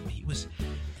shot me, it was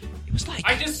like...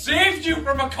 I just saved you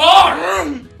from a car!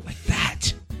 Like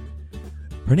that.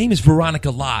 Her name is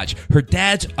Veronica Lodge. Her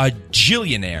dad's a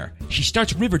jillionaire. She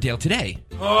starts Riverdale today.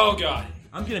 Oh, God.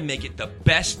 I'm gonna make it the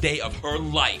best day of her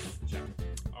life.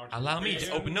 Allow me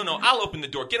to open... No, I'll open the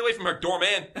door. Get away from her,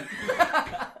 doorman.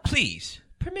 Please,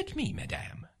 permit me,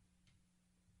 madame.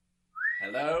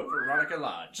 Hello, Veronica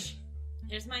Lodge.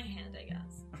 Here's my hand, I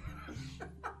guess.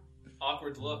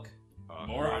 Awkward look.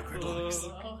 More awkward looks.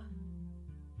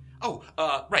 Oh,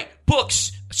 right.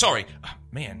 Books. Sorry.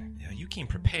 Man, you came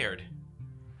prepared.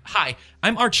 Hi,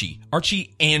 I'm Archie.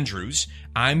 Archie Andrews.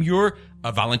 I'm your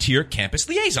volunteer campus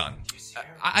liaison.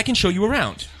 I can show you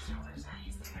around.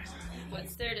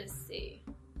 What's there to see?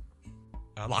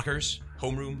 Lockers,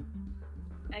 homeroom.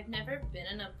 I've never been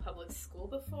in a public school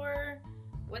before.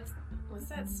 What's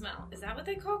that smell? Is that what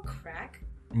they call crack?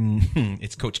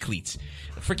 It's Coach Cleats.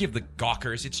 Forgive the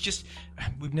gawkers. It's just,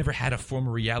 we've never had a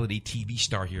former reality TV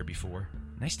star here before.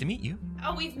 Nice to meet you.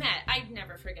 Oh, we've met. I'd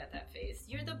never forget that face.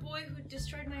 You're the boy who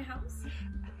destroyed my house?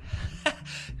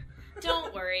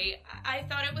 Don't worry. I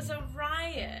thought it was a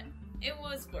riot. It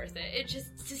was worth it. It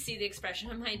just to see the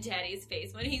expression on my daddy's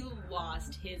face when he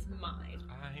lost his mind.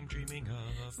 I'm dreaming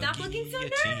of Stop a looking so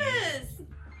guillotine. nervous.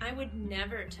 I would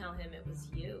never tell him it was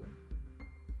you.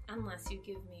 Unless you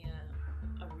give me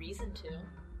a reason to.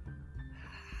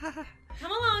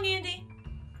 Come along, Andy.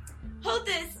 Hold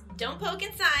this. Don't poke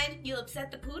inside. You'll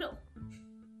upset the poodle.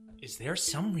 Is there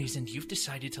some reason you've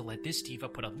decided to let this diva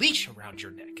put a leash around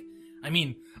your neck? I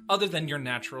mean, other than your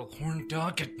natural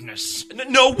horn-doggedness.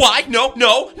 No, why? No.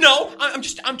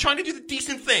 I'm trying to do the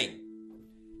decent thing.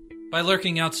 By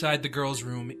lurking outside the girl's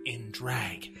room in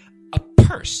drag. A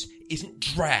purse isn't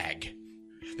drag.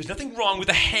 There's nothing wrong with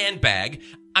a handbag.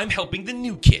 I'm helping the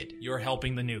new kid. You're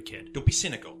helping the new kid. Don't be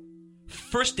cynical.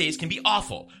 First days can be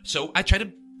awful, so I try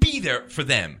to be there for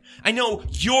them. I know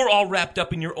you're all wrapped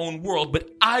up in your own world, but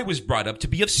I was brought up to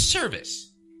be of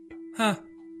service. Huh.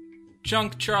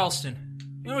 Junk Charleston.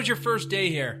 When was your first day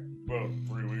here? About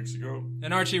 3 weeks ago.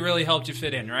 And Archie really helped you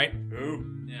fit in, right? Who?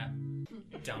 Yeah.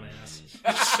 Dumbass.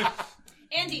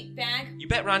 Andy, bag. You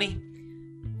bet, Ronnie.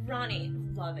 Ronnie,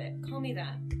 love it. Call me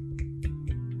that.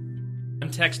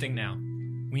 I'm texting now.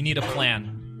 We need a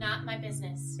plan. Not my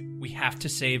business. We have to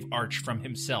save Arch from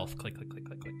himself. Click, click, click,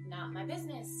 click, click. Not my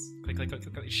business. Click, click, click,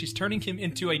 click, click. She's turning him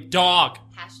into a dog.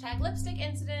 Hashtag lipstick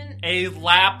incident. A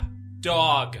lap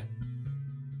dog.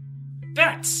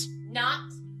 That's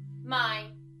not my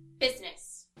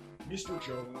business. Mr.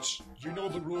 Jones, you know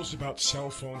the rules about cell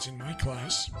phones in my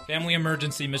class. Family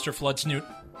emergency, Mr. Floodsnoot.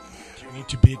 Do you need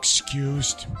to be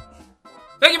excused?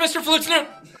 Thank you, Mr. Floodsnoot!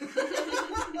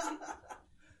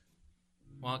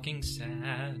 Walking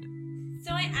sad.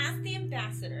 So I asked the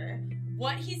ambassador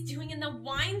what he's doing in the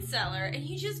wine cellar, and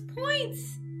he just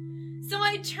points. So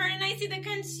I turn and I see the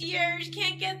concierge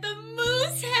can't get the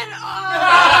moose head off.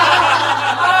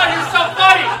 Oh, you're so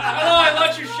funny! Oh, I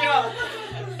love your show.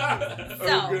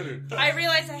 So I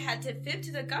realized I had to fib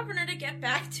to the governor to get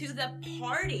back to the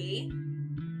party.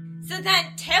 So then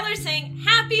Taylor sang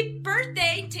 "Happy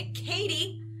Birthday" to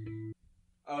Katie.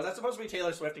 Oh, is that supposed to be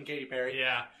Taylor Swift and Katy Perry?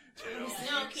 Yeah. No,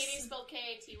 Katie spelled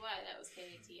Katy. That was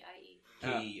Katie.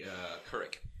 Katie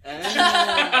Couric.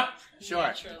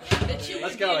 Sure. The two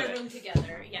Let's would go be with in a it. room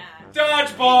together. Yeah.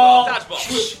 Dodgeball!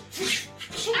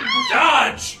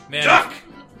 Dodge! Man. Duck!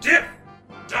 Dip!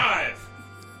 Dive!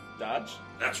 Dodge?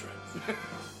 That's right.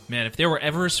 Man, if there were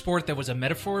ever a sport that was a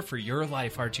metaphor for your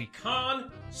life, Archie.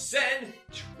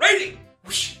 Concentrating!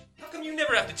 How come you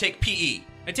never have to take PE?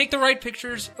 I take the right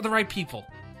pictures of the right people.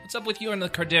 What's up with you and the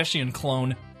Kardashian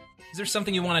clone? Is there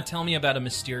something you want to tell me about a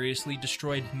mysteriously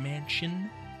destroyed mansion?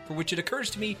 For which it occurs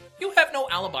to me, you have no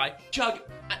alibi. Jug,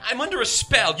 I'm under a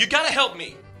spell. You gotta help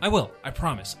me. I will. I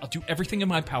promise. I'll do everything in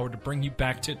my power to bring you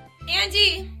back to...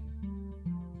 Andy,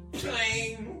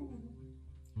 Clang.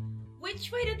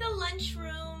 which way to the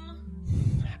lunchroom?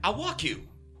 I'll walk you.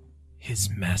 His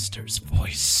master's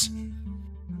voice.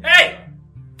 Hey!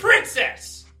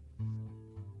 Princess!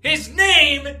 His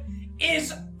name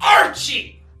is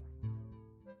Archie!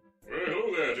 Well,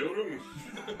 hello there, children.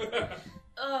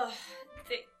 Ugh,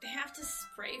 they have to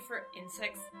spray for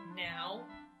insects now?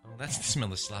 Oh, that's the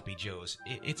smell of Sloppy Joe's.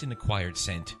 It's an acquired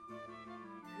scent.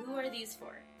 Who are these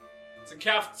for? It's a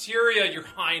cafeteria, Your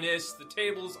Highness. The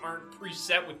tables aren't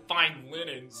preset with fine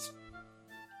linens.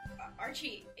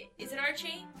 Archie, is it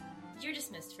Archie? You're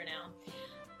dismissed for now.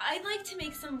 I'd like to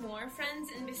make some more friends,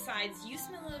 and besides, you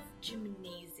smell of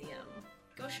gymnasium.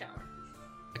 Go shower.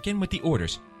 Again with the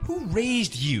orders. Who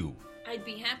raised you? I'd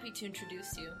be happy to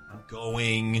introduce you. I'm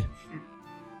going.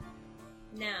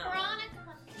 Now,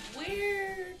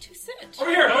 where to sit? Over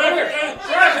here!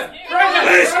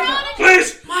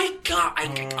 Please! My God!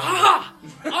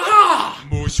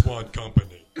 Moose Want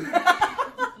Company.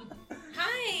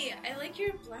 Hi, I like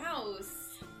your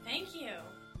blouse. Thank you.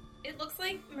 It looks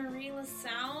like Marie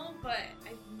LaSalle, but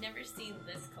I've never seen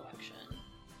this collection.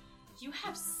 You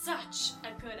have such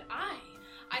a good eye.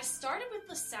 I started with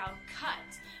LaSalle cut,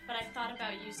 but I thought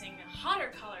about using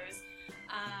hotter colors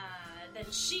than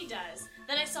she does.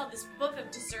 Then I saw this book of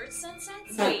dessert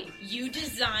sunsets. Wait, you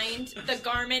designed the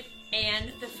garment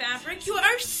and the fabric? You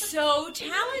are so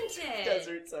talented.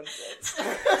 Desert sunsets.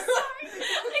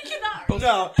 I cannot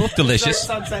No, Both delicious.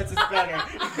 Desert sunsets is better.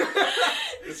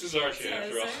 This is Archie,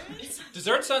 after all.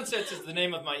 Dessert Sunsets is the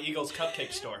name of my Eagles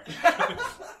cupcake store.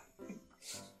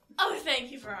 Oh,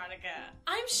 thank you, Veronica.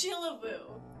 I'm Sheila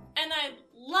Wu, and I'd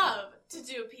love to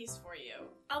do a piece for you.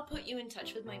 I'll put you in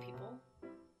touch with my people.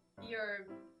 Your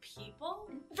people?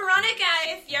 Veronica,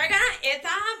 if you're gonna eat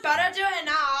that, better do it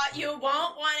now. You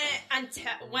won't want it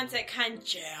until once it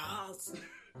congels.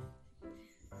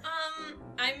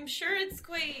 I'm sure it's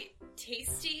quite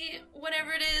tasty,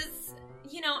 whatever it is.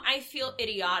 You know, I feel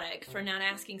idiotic for not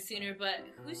asking sooner, but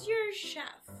who's your chef?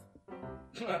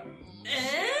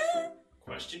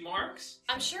 Question marks?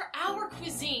 I'm sure our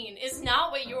cuisine is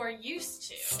not what you're used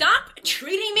to. Stop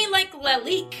treating me like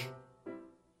Lalique.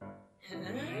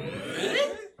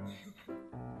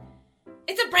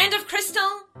 It's a brand of crystal,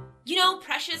 you know,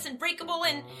 precious and breakable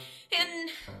and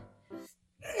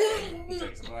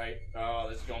That's right. Oh,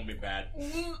 this is gonna be bad.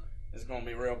 This is gonna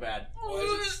be real bad. Why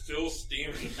is it still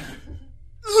steaming?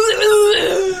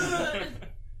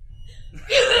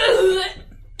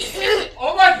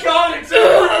 Oh my God, it's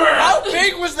everywhere! How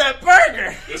big was that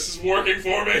burger? This is working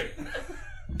for me.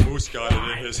 Moose got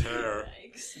it in his hair. Oh,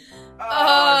 she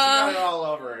got it all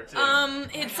over her, too.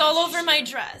 it's all over my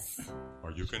dress.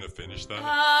 Are you gonna finish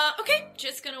that? Okay,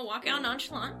 just gonna walk out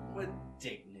nonchalant. With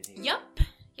dignity. Yep.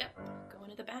 Go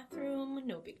into the bathroom,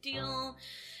 no big deal.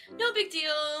 No big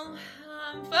deal.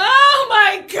 Oh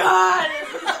my God!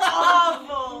 This is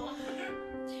awful!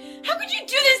 How could you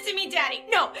do this to me, Daddy?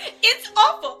 No, it's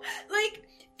awful. Like,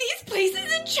 these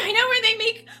places in China where they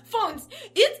make phones.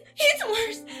 It's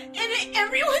worse. And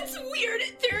everyone's weird.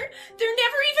 They're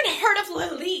never even heard of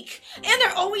Lalique. And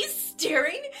they're always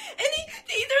staring. And they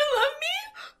either love me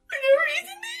for no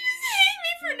reason, they just hate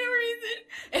me for no reason.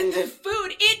 And the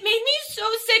food, it made me so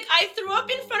sick I threw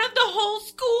up in front of the whole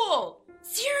school.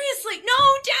 Seriously, no,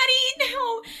 Daddy,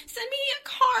 no. Send me a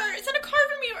car. Send a car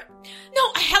for me.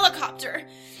 No, a helicopter.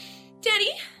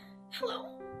 Daddy, hello?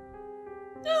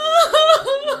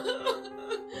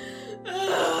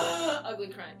 Ugly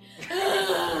cry.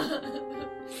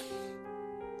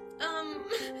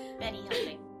 Benny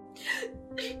helping.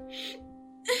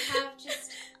 Have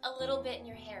just a little bit in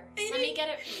your hair. Let me get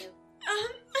it for you.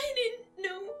 I didn't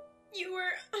know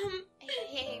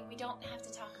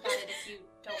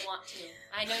want to.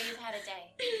 I know you've had a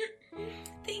day.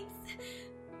 Thanks.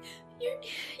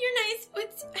 You're nice.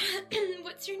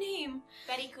 What's your name?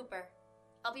 Betty Cooper.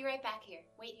 I'll be right back here.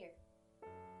 Wait here.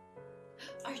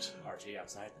 Archie. Archie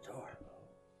outside the door.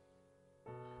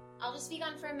 I'll just be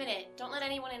gone for a minute. Don't let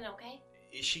anyone in, okay?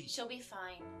 Is she? She'll be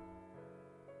fine.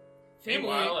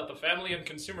 Meanwhile, at the Family and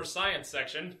Consumer Science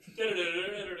section.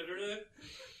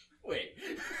 Wait.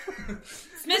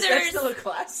 Smithers. Is that still a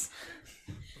class?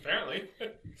 Apparently.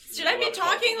 Should I be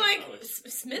talking like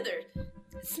Smithers?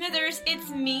 Smithers, it's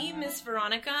me, Miss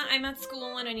Veronica. I'm at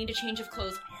school and I need a change of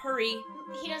clothes. Hurry.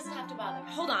 He doesn't have to bother.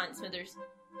 Hold on, Smithers.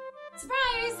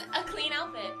 Surprise! A clean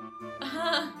outfit.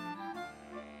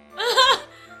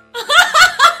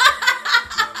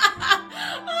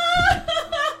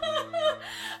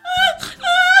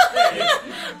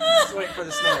 Just wait for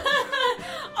the snort.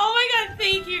 Oh my god,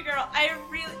 thank you, girl.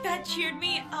 That cheered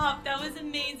me up. That was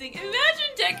amazing.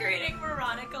 Imagine decorating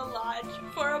Veronica Lodge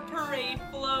for a parade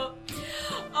float.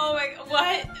 Oh my god,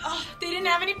 what? Oh, they didn't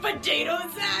have any potato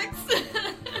sacks.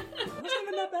 It wasn't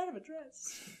even that bad of a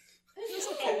dress.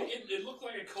 It looked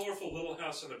like a colorful Little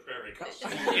House on the Prairie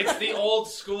costume. It's the old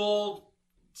school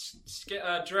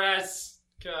dress.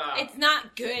 It's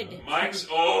not good. Mike's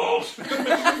old.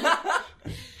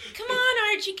 Come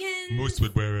on, Archiekins. Most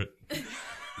would wear it.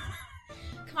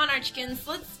 Come on, Archiekins.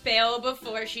 Let's bail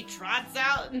before she trots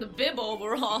out in the bib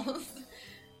overalls.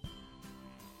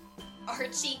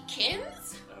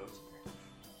 Archiekins?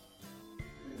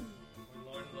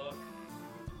 Lord, look.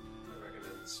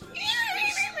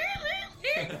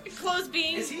 Clothes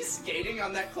being. Is he skating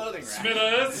on that clothing rack?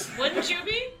 Smithers! Wouldn't you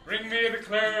be? Bring me the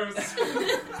clothes!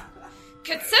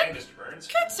 Katsup. Mr. Burns.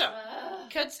 Katsup.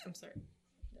 Katsup. I'm sorry.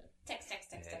 Text.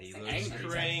 Betty Angry looks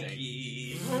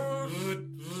cranky.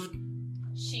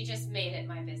 She just made it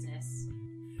my business.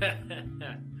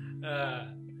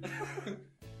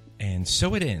 And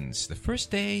so it ends, the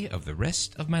first day of the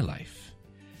rest of my life.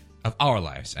 Of our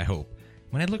lives, I hope.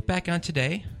 When I look back on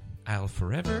today, I'll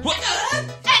forever...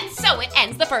 And so it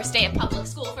ends the first day of public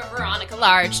school for Veronica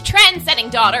Large, trend-setting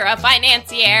daughter of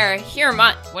financier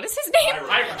what is his name?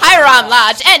 Hiram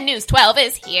Lodge, and News 12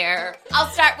 is here. I'll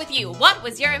start with you. What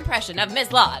was your impression of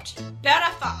Ms. Lodge?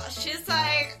 Beautiful. She's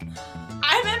like,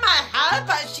 I'm in my head,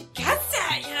 but she gets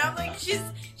it, you know? Like, she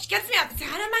gets me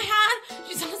outside of my head.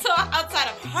 She's also outside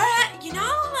of her head, you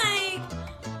know? Like,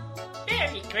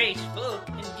 very graceful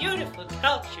and beautiful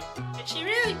culture. And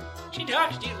she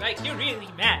talks to you like you really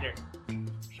matter.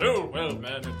 So well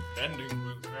mannered, bending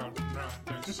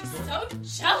She's so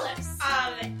jealous.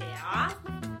 Yeah.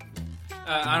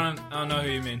 I don't know who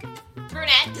you mean.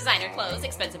 Brunette, designer clothes,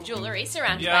 expensive jewelry,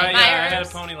 surrounded Yeah, by I admirers. had a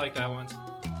pony like that once.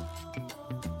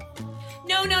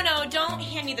 No, don't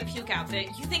hand me the puke outfit.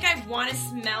 You think I want to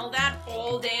smell that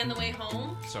all day on the way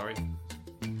home? Sorry.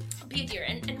 Be a dear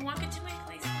and walk into my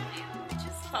place for you.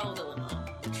 Just follow the limo.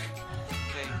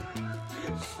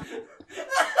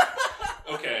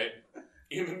 Okay.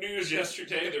 In the news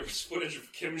yesterday, there was footage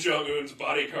of Kim Jong-un's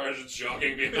bodyguards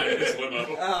jogging behind his limo.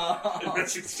 And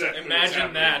that's exactly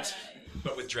Imagine that.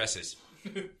 But with dresses.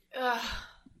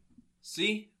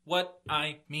 See what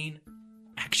I mean?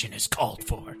 Action is called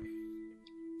for.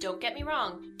 Don't get me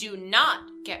wrong. Do not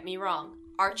get me wrong.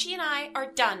 Archie and I are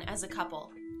done as a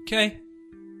couple. Okay.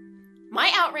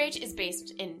 My outrage is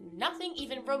based in nothing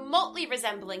even remotely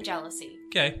resembling jealousy.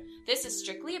 Okay. This is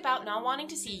strictly about not wanting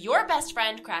to see your best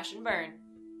friend crash and burn.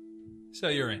 So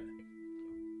you're in.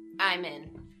 I'm in.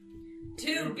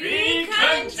 To be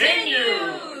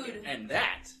continued! And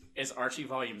that is Archie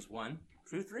Volumes 1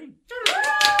 through 3.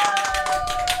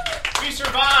 We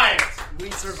survived! We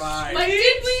survived. But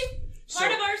did we?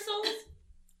 Part So- of our souls?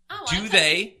 Oh, Do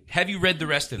they, have you read the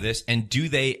rest of this, and do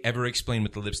they ever explain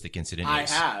what the lipstick incident I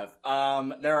is? have.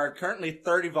 There are currently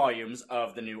 30 volumes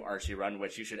of the new Archie run,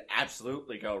 which you should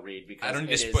absolutely go read because I don't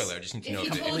need a it is- spoiler, I just need to know If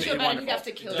if you it told is. you about it, you'd wonderful. have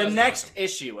to kill The us. next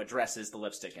issue addresses the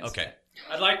lipstick incident. Okay.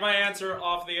 I'd like my answer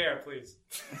off the air, please.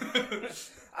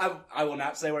 I will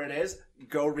not say what it is.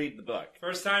 Go read the book.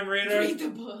 First time reader, Read the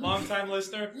book. long time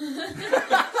listener.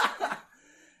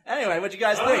 Anyway, what you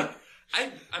guys think? I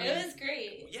mean, It was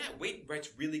great. yeah, Wade writes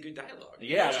really good dialogue.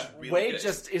 Yeah, It's really Wade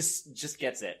good. just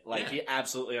gets it. Like Yeah. he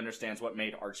absolutely understands what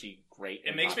made Archie great. It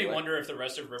and makes me popular. wonder if the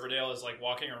rest of Riverdale is like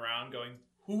walking around going,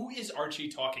 "Who is Archie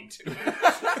talking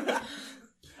to?"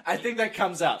 I think that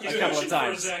comes up He's a couple auditioned of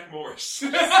times. for Zach Morris.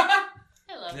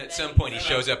 I love At it. some point, he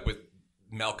shows up with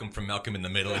Malcolm from Malcolm in the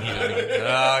Middle, and he's like,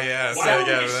 oh, yeah. Why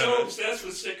are we so obsessed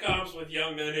with sitcoms with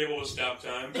young men able to stop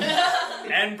time?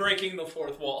 And breaking the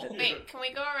fourth wall. Wait, can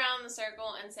we go around the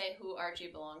circle and say who Archie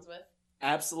belongs with?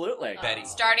 Absolutely. Betty.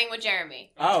 Starting with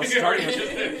Jeremy. Oh, starting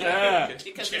with yeah.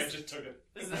 Because Champ this, just took it.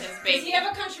 this is his Does baby. he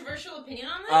have a controversial opinion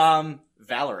on this?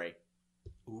 Valerie.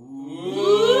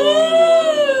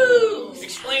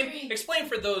 Explain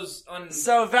for those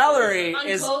So Valerie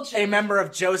is Uncultured. a member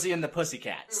of Josie and the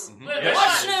Pussycats. Yes.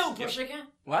 What? No, Pussycat.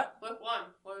 What? What one?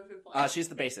 What was we playing? She's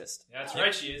the bassist. That's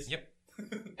right, she is. Yep.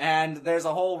 And there's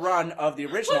a whole run of the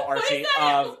original What is Archie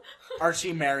that? of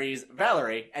Archie marries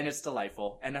Valerie, and it's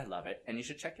delightful, and I love it, and you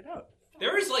should check it out.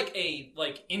 There is like a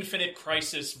Infinite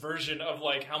Crisis version of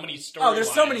like how many stories. Oh,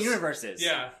 there's so many universes.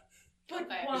 Yeah, But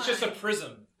Okay. why? it's just a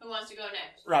prism. Who wants to go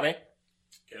next? Robbie?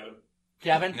 Kevin.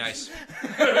 Kevin? Nice.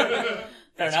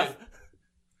 Fair enough.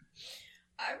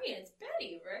 I mean, it's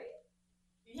Betty, right?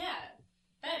 Yeah,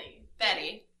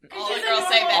 Betty. All She's the a girls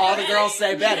say normal- Betty. All the girls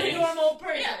say She's Betty. a normal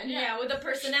person, Yeah. yeah, with a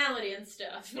personality and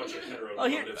stuff. Bunch of hetero Well,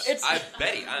 here, motives. it's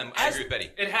Betty. I agree with Betty.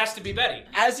 It has to be Betty.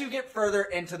 as you get further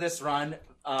into this run,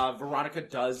 Veronica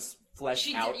does flesh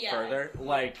She out did- yeah. further.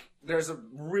 Like, there's a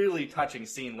really touching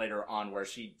scene later on where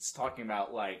she's talking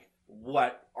about, like,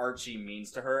 what Archie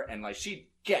means to her, and, like, she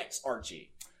gets Archie.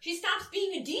 She stops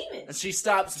being a demon. And she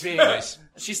stops being Nice.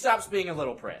 she stops being a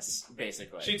little priss,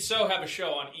 basically. She'd so have a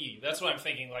show on E. That's what I'm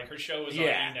thinking. Like her show was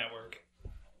Yeah. on E Network,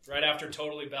 right after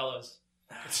Totally Bella's.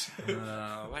 Why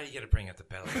do you got to bring up the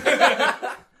belly?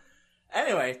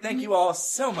 Anyway, thank you all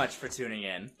so much for tuning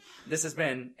in. This has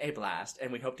been a blast,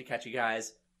 and we hope to catch you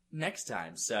guys next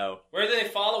time. So, Where do they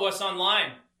follow us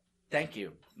online? thank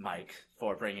you, Mike,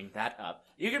 for bringing that up.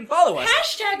 You can follow us.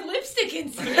 Hashtag lipstick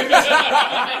incident. Get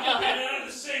out of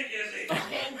the sink, Izzy.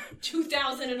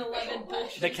 2011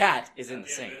 bullshit. The cat is in the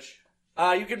Yeah, sink.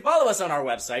 bitch. You can follow us on our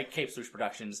website,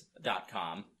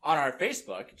 capeswooshproductions.com. On our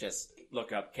Facebook, just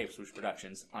look up Cape Swoosh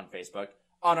Productions on Facebook.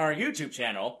 On our YouTube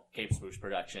channel, Cape Swoosh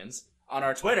Productions. On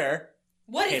our Twitter,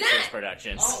 What is Cape that? Swoosh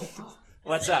Productions. Oh.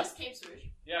 What's Isn't it up? just Cape Swoosh?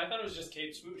 Yeah, I thought it was just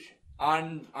Kate Swoosh.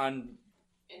 On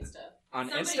Insta.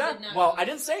 Somebody Insta? did not. Well, I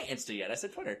didn't say Insta yet. I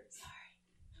said Twitter.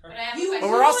 But I have a You- But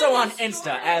question. we're also on this Insta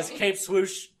story. as Cape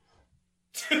Swoosh.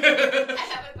 I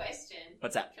have a question.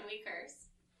 What's up? Can we curse?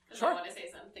 'Cause Sure. I want to say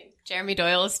something. Jeremy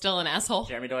Doyle is still an asshole.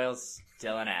 Jeremy Doyle's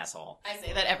still an asshole. I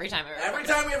say that every time I record. Every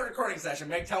time we have a recording session,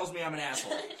 Meg tells me I'm an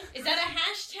asshole. Is that a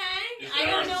hashtag? Is I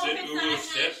that don't our know sit, if Google, it's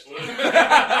sit? not a What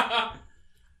hashtag. is it?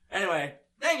 Anyway,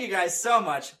 thank you guys so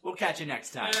much. We'll catch you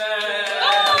next time.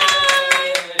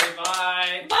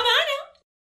 Bye. Bye-bye now.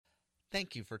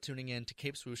 Thank you for tuning in to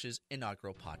Cape Swoosh's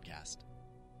inaugural podcast.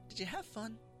 Did you have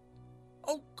fun?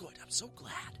 Oh, good. I'm so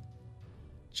glad.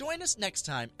 Join us next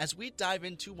time as we dive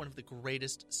into one of the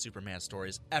greatest Superman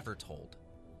stories ever told.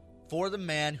 For the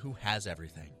man who has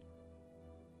everything.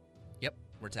 Yep,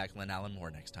 we're tackling Alan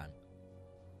Moore next time.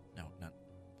 No,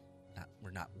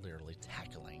 we're not literally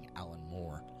tackling Alan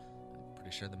Moore. I'm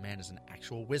pretty sure the man is an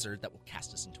actual wizard that will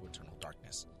cast us into eternal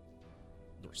darkness.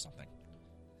 Or something.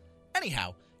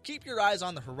 Anyhow, keep your eyes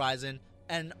on the horizon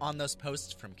and on those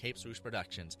posts from Cape Swoosh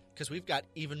Productions, because we've got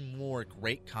even more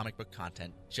great comic book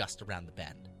content just around the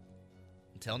bend.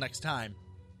 Until next time,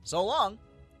 so long,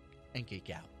 and geek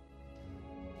out.